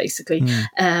off basically.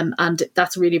 And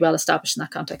that's really well established in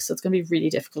that context. So it's going to be really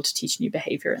difficult to teach new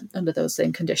behavior under those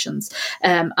same conditions.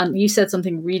 And you said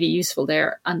something really useful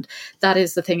there. And that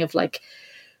is the thing of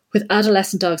with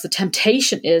adolescent dogs, the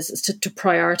temptation is to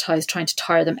prioritize trying to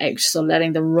tire them out. So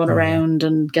letting them run around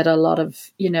and get a lot of,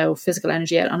 physical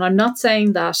energy out. And I'm not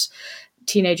saying that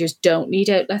teenagers don't need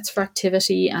outlets for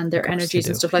activity and their energies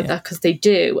and stuff like that, because they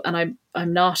do. And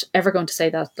I'm not ever going to say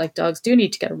that dogs do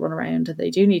need to get a run around, and they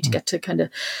do need to get to kind of,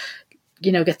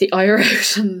 get the ire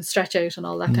out and stretch out and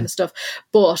all that kind of stuff.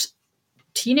 But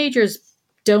teenagers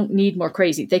don't need more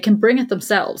crazy. They can bring it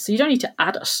themselves. So you don't need to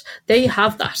add it. They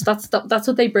have that. That's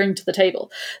what they bring to the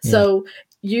table. Yeah. So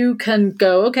you can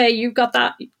go, okay, you've got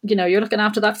that, you're looking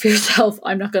after that for yourself.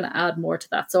 I'm not going to add more to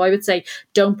that. So I would say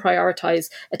don't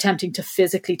prioritize attempting to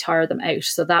physically tire them out.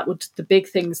 So the big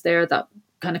things there that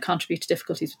kind of contribute to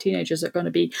difficulties with teenagers are going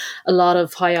to be a lot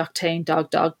of high octane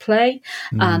dog play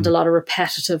and a lot of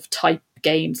repetitive type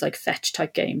games, like fetch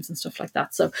type games and stuff like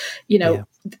that. So,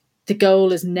 the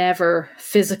goal is never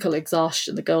physical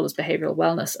exhaustion. The goal is behavioral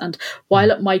wellness. And while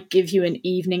it might give you an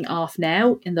evening off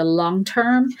now, in the long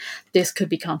term, this could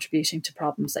be contributing to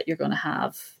problems that you're going to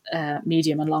have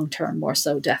medium and long term more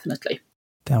so, definitely.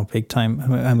 Down big time.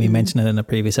 And we mentioned it in a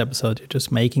previous episode. You're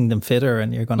just making them fitter,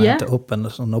 and you're going to have to up it and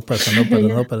up it and up it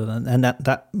and up it. And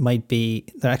that might be,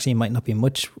 there actually might not be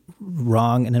much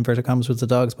wrong in inverted commas with the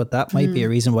dogs, but that might be a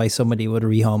reason why somebody would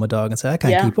rehome a dog and say, I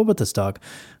can't keep up with this dog.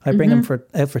 I bring him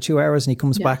out for 2 hours and he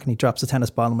comes back and he drops a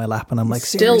tennis ball in my lap, and I'm like,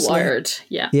 still seriously? wired.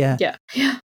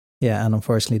 Yeah, and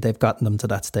unfortunately they've gotten them to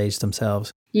that stage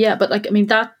themselves. Yeah, but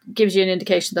that gives you an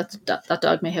indication that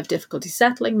dog may have difficulty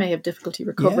settling, may have difficulty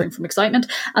recovering from excitement.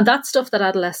 And that's stuff that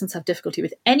adolescents have difficulty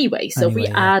with anyway. So if we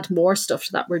add more stuff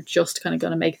to that, we're just kind of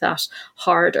going to make that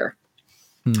harder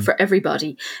for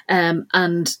everybody.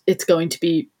 And it's going to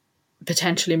be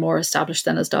potentially more established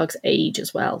then as dogs age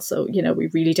as well. So, we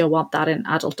really don't want that in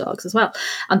adult dogs as well.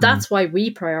 And that's why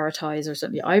we prioritize, or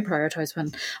certainly I prioritize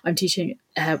when I'm teaching,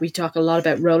 we talk a lot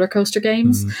about roller coaster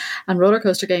games. And roller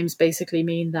coaster games basically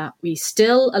mean that we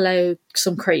still allow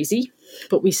some crazy,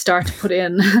 but we start to put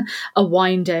in a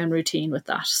wind down routine with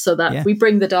that, so that we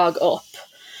bring the dog up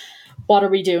what are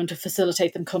we doing to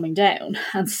facilitate them coming down?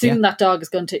 And soon that dog is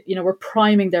going to, we're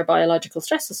priming their biological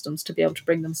stress systems to be able to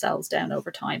bring themselves down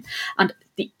over time. And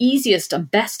the easiest and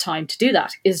best time to do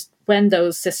that is when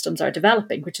those systems are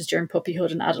developing, which is during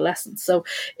puppyhood and adolescence. So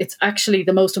it's actually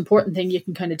the most important thing you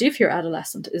can kind of do for your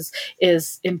adolescent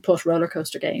is input roller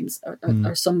coaster games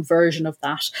or some version of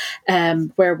that,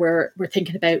 where we're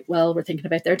thinking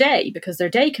about their day, because their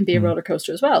day can be a roller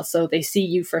coaster as well. So they see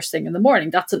you first thing in the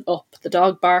morning, that's an up. The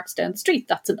dog barks down the street,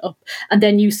 that's an up. And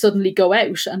then you suddenly go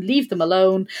out and leave them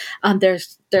alone, and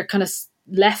they're kind of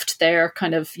left there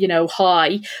kind of,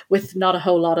 high with not a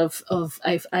whole lot of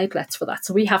outlets for that.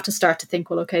 So we have to start to think,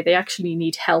 well, okay, they actually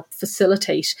need help to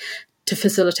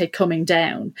facilitate coming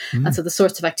down. And so the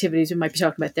sorts of activities we might be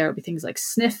talking about there will be things like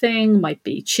sniffing, might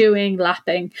be chewing,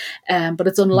 lapping, but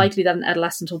it's unlikely that an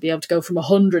adolescent will be able to go from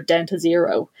 100 down to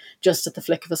 0 just at the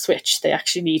flick of a switch. They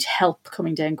actually need help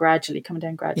coming down gradually.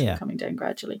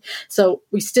 So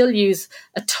we still use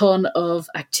a ton of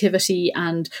activity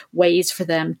and ways for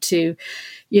them to,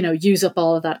 use up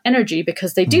all of that energy,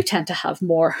 because they do tend to have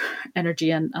more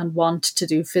energy and want to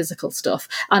do physical stuff.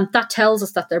 And that tells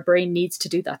us that their brain needs to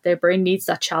do that. Their brain needs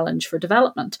that challenge for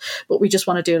development, but we just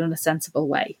want to do it in a sensible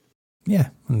way. Yeah,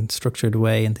 and structured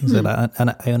way and things like that. And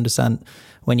I understand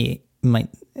when you might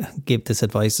give this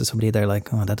advice to somebody, they're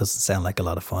like, oh, that doesn't sound like a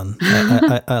lot of fun.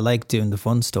 I like doing the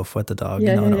fun stuff with the dog.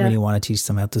 I don't really want to teach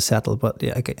them how to settle. But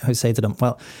I say to them,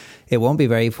 well, it won't be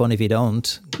very fun if you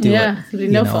don't do it. It'll be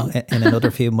no fun. In another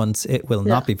few months, it will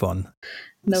not be fun.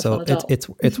 So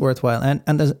it's worthwhile,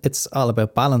 and it's all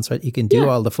about balance, right? You can do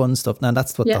all the fun stuff. Now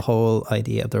that's what the whole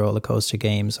idea of the roller coaster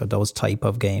games or those type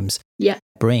of games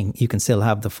bring. You can still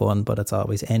have the fun, but it's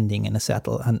always ending in a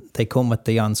settle. And they come with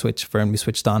the on switch, firmly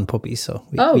switched on puppies. So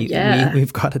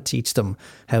we've got to teach them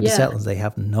how to settle. They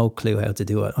have no clue how to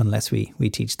do it unless we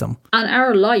teach them. And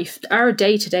our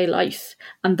day-to-day life,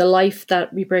 and the life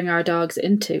that we bring our dogs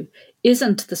into,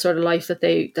 isn't the sort of life that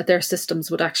their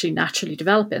systems would actually naturally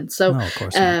develop in. So, no, of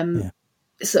course not.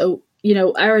 So,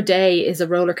 our day is a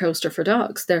roller coaster for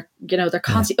dogs. They're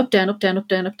constantly up,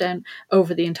 down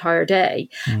over the entire day,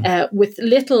 with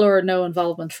little or no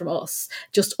involvement from us,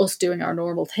 just us doing our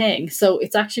normal thing. So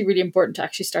it's actually really important to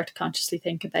actually start to consciously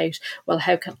think about, well,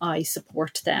 how can I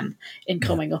support them in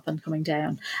coming up and coming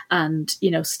down, and,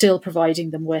 still providing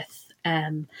them with,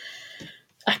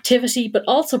 activity, but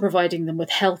also providing them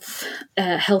with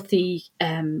healthy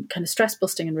kind of stress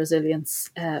busting and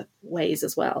resilience ways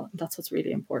as well. That's what's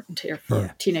really important here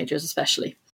for teenagers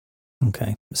especially.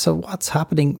 Okay, so what's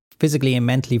happening physically and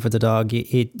mentally for the dog?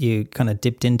 You kind of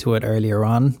dipped into it earlier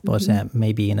on, but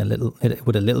maybe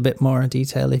with a little bit more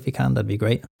detail, if you can, that'd be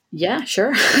great. Yeah,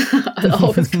 sure. I'll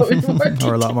always go into more detail.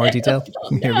 Or a lot more detail.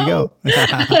 Here we go.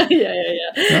 Yeah.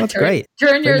 No, that's great.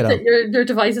 Turn your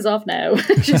devices off now.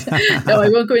 No, I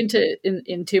won't go into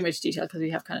too much detail because we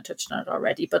have kind of touched on it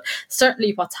already. But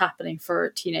certainly what's happening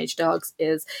for teenage dogs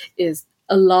is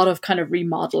a lot of kind of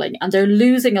remodeling, and they're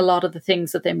losing a lot of the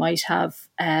things that they might have,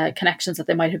 connections that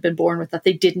they might have been born with that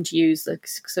they didn't use,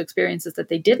 so experiences that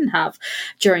they didn't have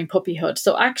during puppyhood.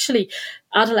 So actually,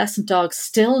 adolescent dogs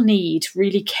still need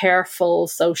really careful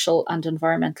social and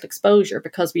environmental exposure,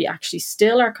 because we actually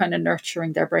still are kind of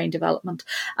nurturing their brain development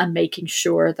and making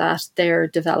sure that they're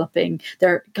developing,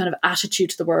 their kind of attitude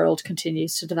to the world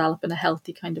continues to develop in a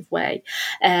healthy kind of way.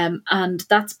 And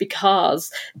that's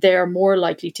because they're more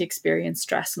likely to experience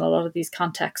stress in a lot of these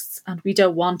contexts, and we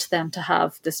don't want them to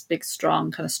have this big, strong,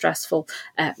 kind of stressful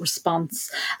response,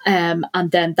 and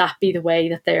then that be the way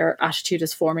that their attitude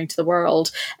is forming to the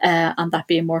world, and that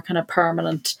be a more kind of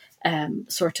permanent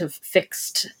sort of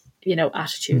fixed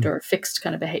attitude or fixed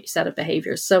kind of set of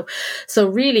behaviors. So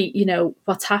really,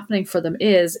 what's happening for them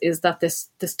is that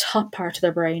this top part of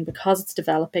their brain, because it's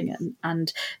developing,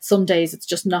 and some days it's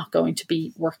just not going to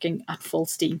be working at full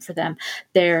steam for them.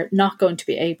 They're not going to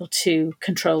be able to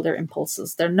control their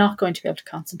impulses. They're not going to be able to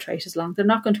concentrate as long. They're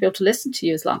not going to be able to listen to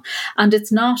you as long. And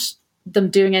it's not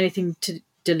them doing anything to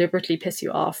deliberately piss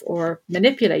you off or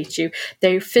manipulate you.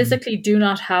 They physically do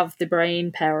not have the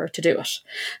brain power to do it.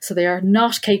 So they are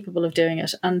not capable of doing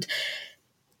it. And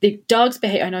the dog's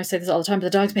behavior, I know I say this all the time, but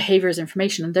the dog's behavior is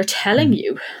information, and they're telling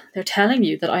you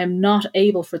that I am not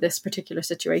able for this particular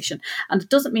situation. And it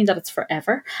doesn't mean that it's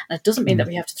forever. And it doesn't mean that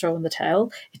we have to throw in the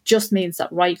towel. It just means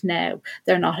that right now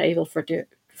they're not able for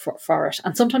for it.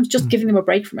 And sometimes just giving them a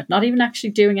break from it, not even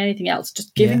actually doing anything else,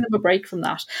 just giving them a break from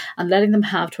that and letting them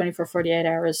have 24, 48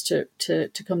 hours to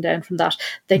come down from that.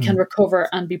 They can recover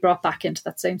and be brought back into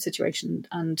that same situation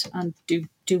and do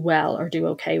well or do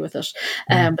okay with it,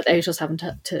 without us having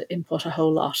to input a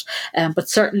whole lot. But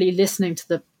certainly listening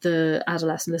to the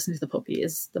adolescent, listening to the puppy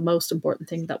is the most important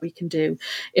thing that we can do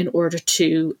in order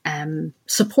to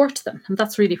support them. And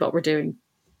that's really what we're doing.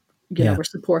 You know, we're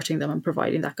supporting them and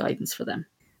providing that guidance for them.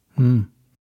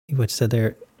 Which said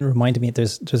there reminded me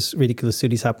there's just really cool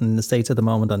studies happening in the States at the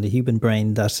moment on the human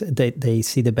brain that they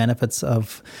see the benefits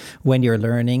of when you're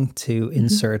learning to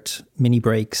insert mini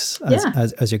breaks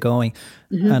as you're going.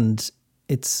 And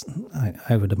it's,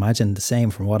 I would imagine the same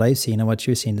from what I've seen and what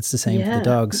you're seeing. It's the same for the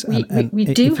dogs. We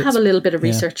do have a little bit of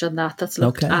research on that that's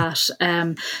looked at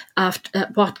after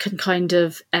what can kind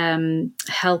of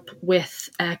help with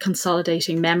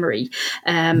consolidating memory.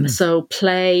 So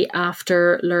play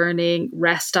after learning,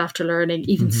 rest after learning,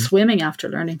 even swimming after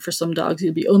learning for some dogs.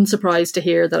 You'll be unsurprised to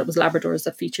hear that it was Labradors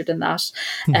that featured in that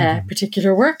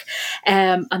particular work.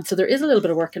 And so there is a little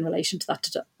bit of work in relation to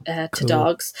that to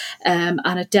dogs. And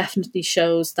it definitely shows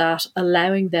that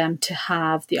allowing them to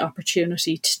have the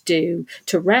opportunity to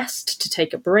rest, to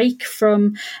take a break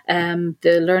from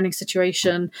the learning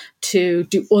situation, to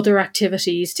do other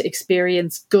activities, to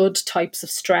experience good types of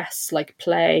stress like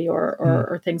play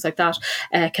or things like that,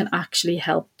 can actually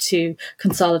help to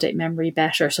consolidate memory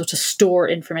better, so to store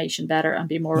information better and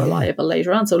be more reliable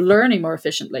later on, so learning more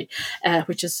efficiently,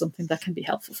 which is something that can be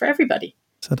helpful for everybody.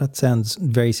 So that sounds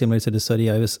very similar to the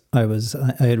study I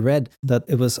had read, that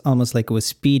it was almost like it was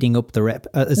speeding up the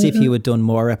as if you had done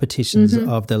more repetitions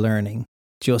of the learning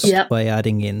just by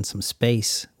adding in some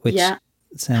space, which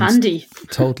sounds handy.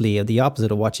 Totally the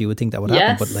opposite of what you would think that would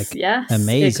happen, but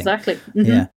amazing. Exactly.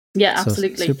 Yeah,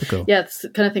 absolutely. So super cool. Yeah, it's the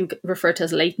kind of thing referred to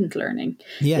as latent learning.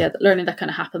 Yeah, learning that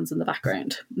kind of happens in the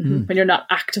background when you're not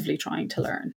actively trying to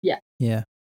learn. Yeah,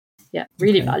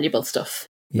 really valuable stuff.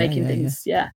 Making things,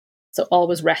 So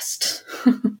always rest.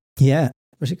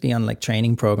 Particularly on like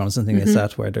training programs and things like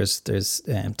that, where there's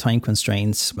time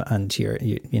constraints and you're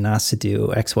being asked to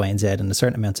do X, Y, and Z in a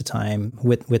certain amount of time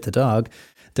with the dog.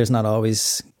 There's not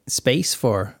always space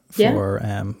for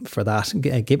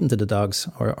that given to the dogs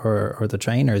or the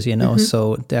trainers, you know.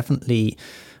 So definitely,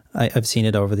 I've seen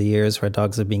it over the years where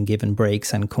dogs have been given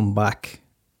breaks and come back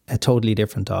a totally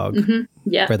different dog,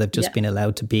 where they've just been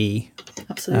allowed to be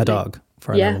a dog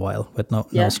for a little while with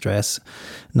no stress,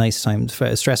 nice time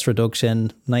for stress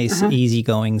reduction, nice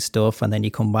easygoing stuff, and then you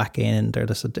come back in and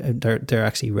they're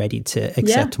actually ready to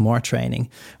accept more training.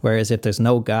 Whereas if there's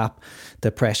no gap,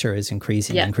 the pressure is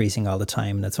increasing all the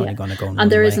time, and it's only going to go.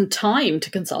 And there isn't time to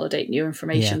consolidate new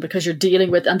information because you're dealing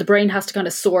with, and the brain has to kind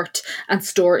of sort and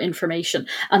store information.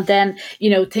 And then, you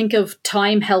know, think of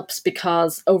time helps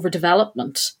because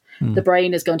overdevelopment. The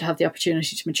brain is going to have the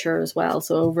opportunity to mature as well.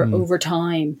 So over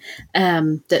time,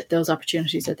 that those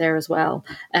opportunities are there as well.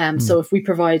 So if we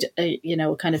provide a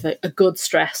good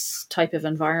stress type of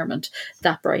environment,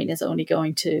 that brain is only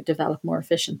going to develop more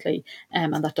efficiently,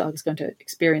 and that dog is going to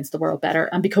experience the world better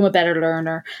and become a better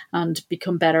learner and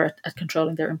become better at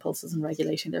controlling their impulses and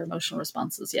regulating their emotional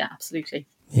responses. Yeah, absolutely.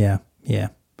 Yeah.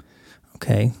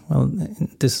 Okay, well,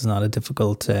 this is not a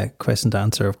difficult question to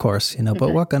answer, of course, you know,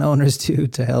 but what can owners do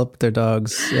to help their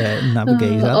dogs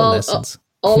navigate adolescence?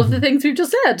 All of the things we've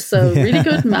just said. So really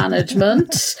good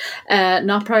management,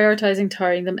 not prioritizing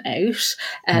tiring them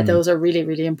out. Those are really,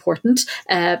 really important.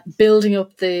 Building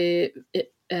up the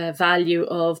value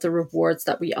of the rewards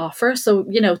that we offer. So,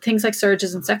 you know, things like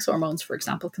surges in sex hormones, for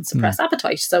example, can suppress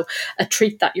appetite. So a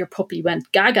treat that your puppy went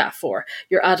gaga for,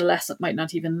 your adolescent might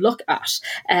not even look at.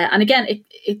 And again,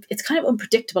 it's kind of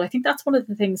unpredictable. I think that's one of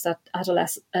the things that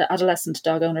adolescent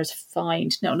dog owners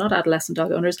find. No, not adolescent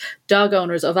dog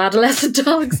owners of adolescent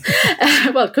dogs.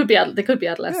 Well, they could be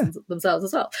adolescents themselves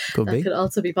as well. That could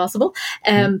also be possible.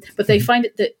 But they find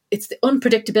that it's the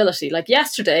unpredictability. Like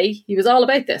yesterday, he was all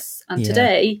about this, and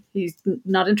today he's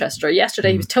not interested. Or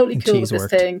yesterday he was totally cool with this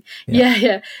thing. He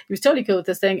was totally cool with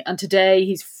this thing, and today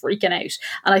he's freaking out.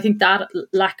 And I think that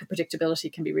lack of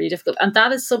predictability can be really difficult, and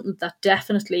that is something that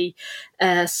definitely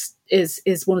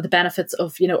is one of the benefits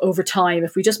of, you know, over time,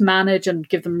 if we just manage and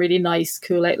give them really nice,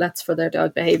 cool outlets for their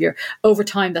dog behavior, over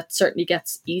time that certainly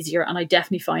gets easier. And I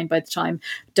definitely find by the time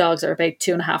dogs are about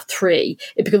 2.5, 3,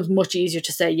 it becomes much easier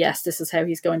to say, yes, this is how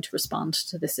he's going to respond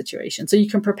to this situation. So you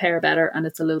can prepare better, and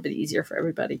it's a little bit easier for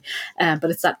everybody.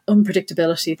 But it's that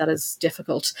unpredictability that is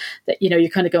difficult, that, you know, you're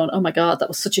kind of going, oh my God, that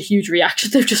was such a huge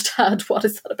reaction they've just had. What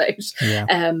is that about?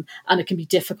 And it can be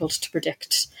difficult to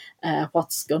predict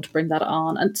what's going to bring that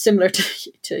on. And similarly,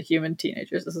 similar to human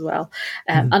teenagers as well.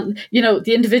 And,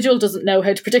 the individual doesn't know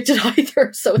how to predict it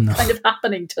either. So it's kind of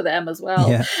happening to them as well.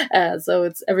 Yeah.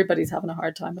 So everybody's having a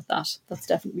hard time with that. That's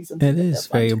definitely something. It is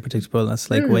very unpredictable. It's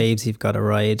like waves you've got to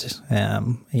ride,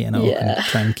 and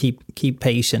try and keep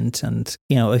patient. And,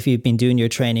 if you've been doing your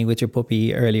training with your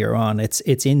puppy earlier on, it's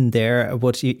in there.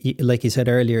 But you, like you said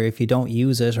earlier, if you don't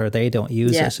use it or they don't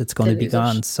use it, it's going to be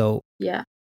gone. So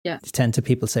tend to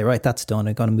people say, right, that's done,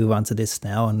 I'm going to move on to this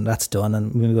now, and that's done,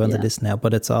 and move on to this now.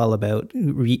 But it's all about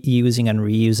using and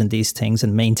reusing these things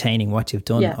and maintaining what you've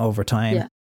done over time.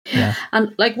 Yeah.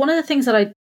 And like one of the things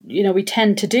that we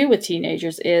tend to do with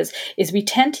teenagers is we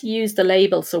tend to use the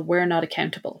label so we're not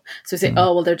accountable. So we say,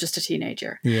 oh, well, they're just a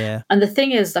teenager. Yeah. And the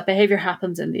thing is that behavior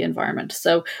happens in the environment.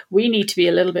 So we need to be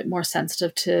a little bit more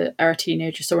sensitive to our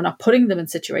teenagers. So we're not putting them in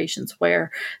situations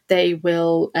where they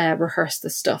will rehearse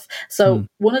this stuff. So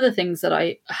one of the things that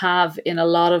I have in a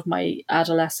lot of my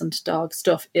adolescent dog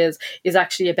stuff is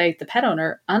actually about the pet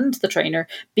owner and the trainer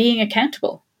being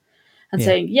accountable. And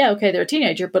saying, okay, they're a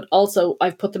teenager, but also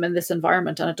I've put them in this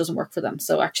environment and it doesn't work for them.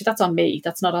 So actually that's on me.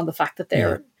 That's not on the fact that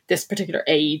they're this particular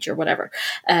age or whatever.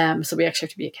 So we actually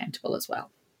have to be accountable as well.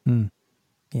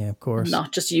 Yeah, of course.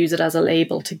 Not just use it as a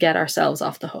label to get ourselves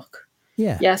off the hook.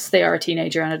 Yeah. Yes, they are a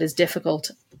teenager and it is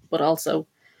difficult, but also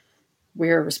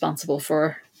we're responsible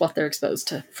for what they're exposed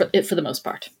to for the most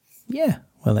part. Yeah.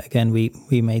 Well, again,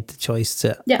 we made the choice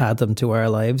to add them to our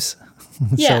lives.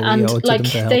 Yeah, so and like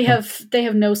they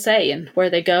have no say in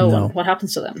where they go and what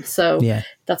happens to them. So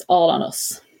that's all on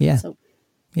us. Yeah. So.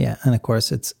 Yeah, and of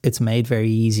course it's made very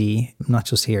easy, not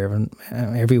just here, but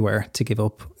everywhere, to give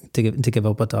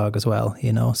up a dog as well,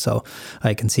 So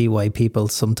I can see why people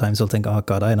sometimes will think, oh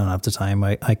God, I don't have the time.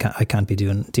 I can't be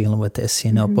dealing with this,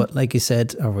 But like you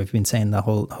said, or we've been saying the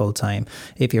whole time,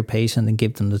 if you're patient and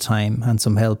give them the time and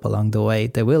some help along the way,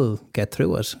 they will get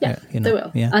through it. Yeah, they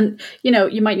will. Yeah. And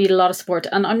you might need a lot of support.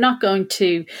 And I'm not going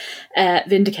to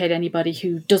vindicate anybody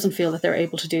who doesn't feel that they're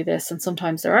able to do this. And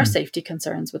sometimes there are safety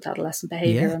concerns with adolescent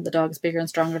behaviour, and the dog is bigger and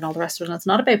stronger and all the rest of it. And it's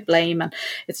not about blame, and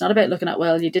it's not about looking at,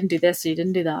 well, you didn't do this, so you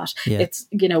didn't do that. Yeah. It's,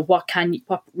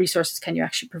 what resources can you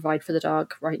actually provide for the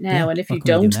dog right now? And if you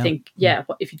don't think,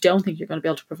 if you don't think you're going to be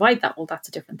able to provide that, well, that's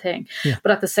a different thing. Yeah.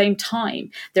 But at the same time,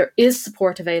 there is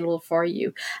support available for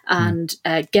you, and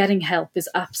getting help is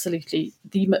absolutely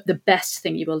the best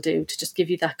thing you will do to just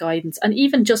give you that guidance, and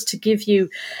even just to give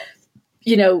you,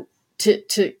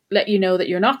 to let you know that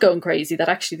you're not going crazy, that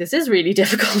actually this is really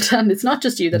difficult and it's not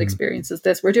just you that experiences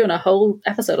this. We're doing a whole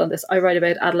episode on this. I write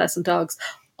about adolescent dogs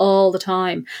all the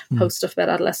time, post stuff about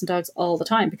adolescent dogs all the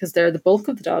time, because they're the bulk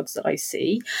of the dogs that I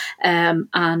see, and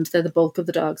they're the bulk of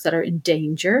the dogs that are in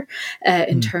danger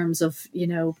in terms of,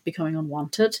 becoming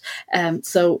unwanted.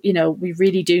 So, we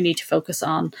really do need to focus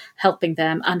on helping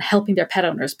them and helping their pet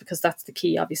owners, because that's the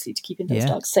key, obviously, to keeping those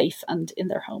dogs safe and in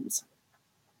their homes.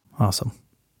 Awesome.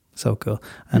 So cool.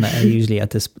 And I usually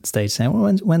at this stage say,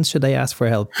 well, when should I ask for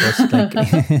help? Just like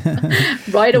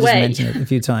right away. Just mention it a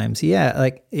few times. Yeah,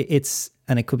 like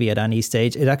and it could be at any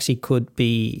stage. It actually could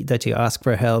be that you ask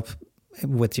for help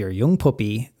with your young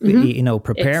puppy,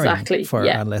 preparing for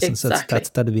adolescence. Exactly.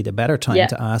 That'd be the better time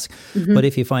to ask. But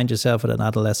if you find yourself with an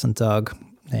adolescent dog,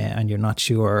 and you're not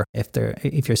sure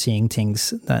if you're seeing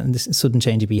things, that sudden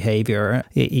change of behavior,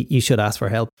 you should ask for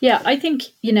help. Yeah, I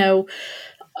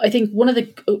think one of a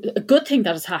good thing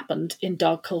that has happened in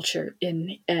dog culture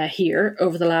in here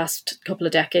over the last couple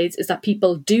of decades is that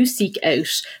people do seek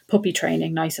out puppy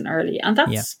training nice and early, and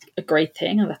that's a great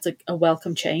thing, and that's a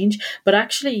welcome change. But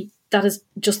actually, that is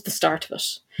just the start of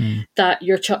it. That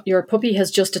your puppy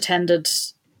has just attended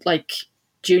like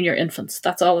junior infants.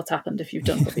 That's all that's happened if you've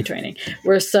done puppy training.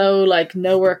 We're so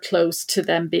nowhere close to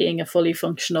them being a fully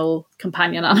functional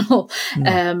companion animal,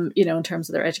 in terms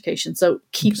of their education. So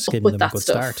keep up with that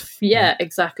stuff. Yeah,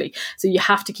 exactly. So you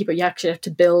have to keep it. You actually have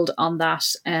to build on that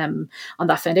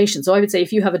foundation. So I would say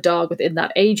if you have a dog within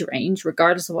that age range,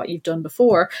 regardless of what you've done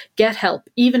before, get help,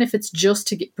 even if it's just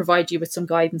to provide you with some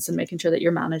guidance and making sure that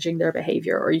you're managing their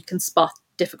behavior, or you can spot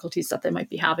difficulties that they might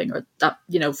be having, or that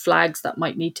flags that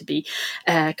might need to be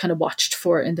kind of watched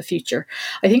for in the future.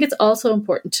 I think it's also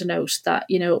important to note that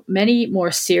many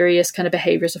more serious kind of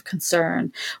behaviors of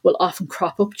concern will often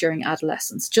crop up during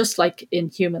adolescence, just like in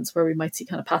humans, where we might see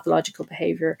kind of pathological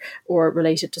behavior or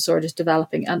related disorders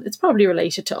developing, and it's probably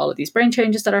related to all of these brain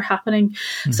changes that are happening.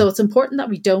 So it's important that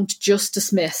we don't just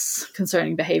dismiss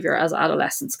concerning behavior as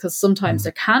adolescence, because sometimes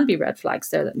there can be red flags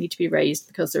there that need to be raised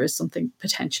because there is something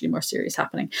potentially more serious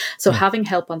happening. So having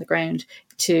help on the ground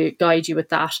to guide you with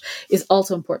that is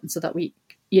also important, so that we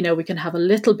we can have a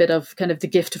little bit of kind of the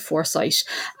gift of foresight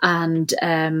and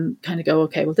kind of go,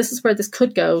 okay, well, this is where this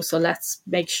could go. So let's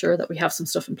make sure that we have some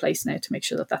stuff in place now to make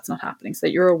sure that that's not happening, so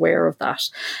that you're aware of that.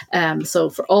 So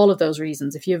for all of those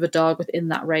reasons, if you have a dog within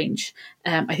that range,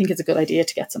 I think it's a good idea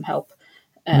to get some help,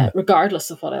 regardless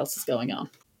of what else is going on.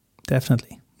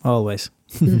 Definitely. Always.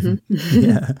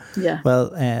 Yeah.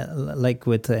 Well, like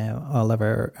with all of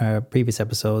our previous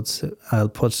episodes, I'll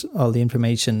put all the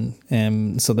information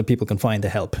so that people can find the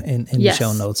help in the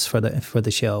show notes for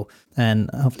the show, and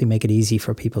hopefully make it easy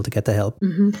for people to get the help.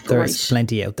 There's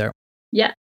plenty out there.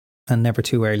 Yeah. And never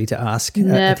too early to ask.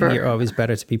 Never. I think you're always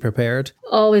better to be prepared.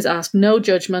 Always ask. No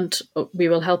judgment. We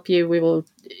will help you. We will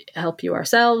help you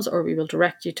ourselves, or we will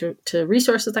direct you to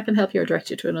resources that can help you, or direct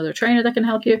you to another trainer that can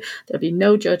help you. There'll be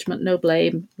no judgment, no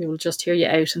blame. We will just hear you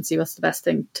out and see what's the best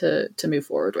thing to move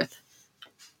forward with.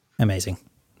 Amazing.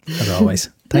 As always.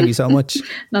 Thank you so much.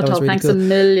 Not all. Really thanks cool. A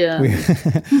million.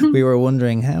 We were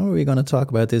wondering, how are we going to talk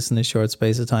about this in a short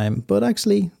space of time? But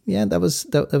actually, yeah, that was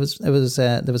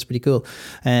pretty cool,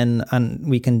 and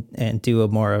we can do a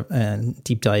more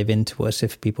deep dive into it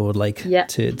if people would like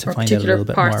to find out a little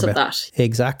bit more about that.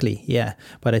 Exactly, yeah.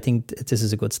 But I think this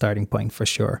is a good starting point for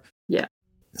sure. Yeah.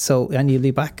 So, and you'll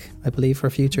be back, I believe, for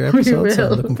future episodes. So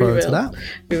looking forward to that.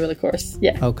 We will, of course.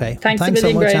 Yeah. Okay. Thanks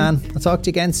so much, Graham. Anne. I'll talk to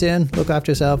you again soon. Look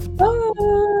after yourself.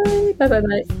 Bye.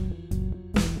 Bye.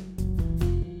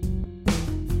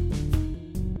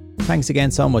 Thanks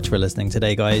again so much for listening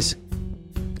today, guys.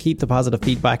 Keep the positive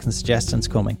feedback and suggestions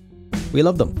coming. We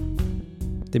love them.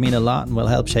 They mean a lot and will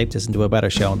help shape this into a better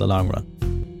show in the long run.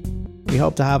 We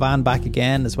hope to have Anne back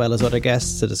again, as well as other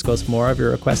guests, to discuss more of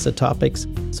your requested topics,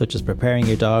 such as preparing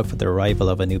your dog for the arrival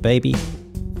of a new baby,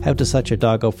 how to set your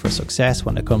dog up for success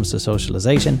when it comes to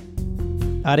socialisation,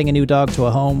 adding a new dog to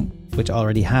a home which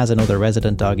already has another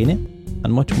resident dog in it,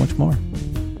 and much, much more.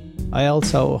 I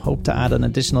also hope to add an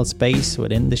additional space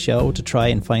within the show to try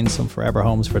and find some forever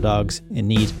homes for dogs in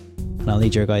need, and I'll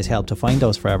need your guys' help to find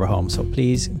those forever homes, so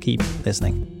please keep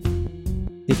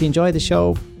listening. If you enjoy the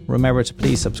show, remember to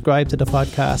please subscribe to the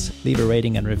podcast, leave a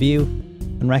rating and review,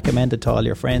 and recommend it to all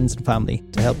your friends and family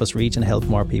to help us reach and help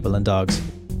more people and dogs.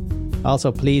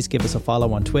 Also, please give us a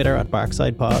follow on Twitter at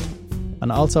BarksidePod,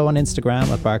 and also on Instagram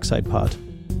at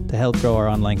BarksidePod to help grow our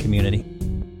online community.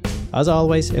 As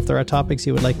always, if there are topics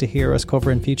you would like to hear us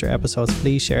cover in future episodes,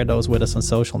 please share those with us on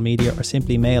social media, or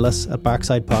simply mail us at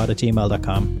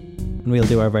barksidepod@gmail.com, and we'll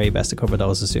do our very best to cover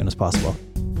those as soon as possible.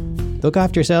 Look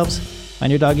after yourselves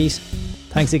and your doggies.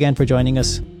 Thanks again for joining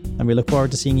us, and we look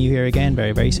forward to seeing you here again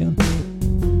very, very soon.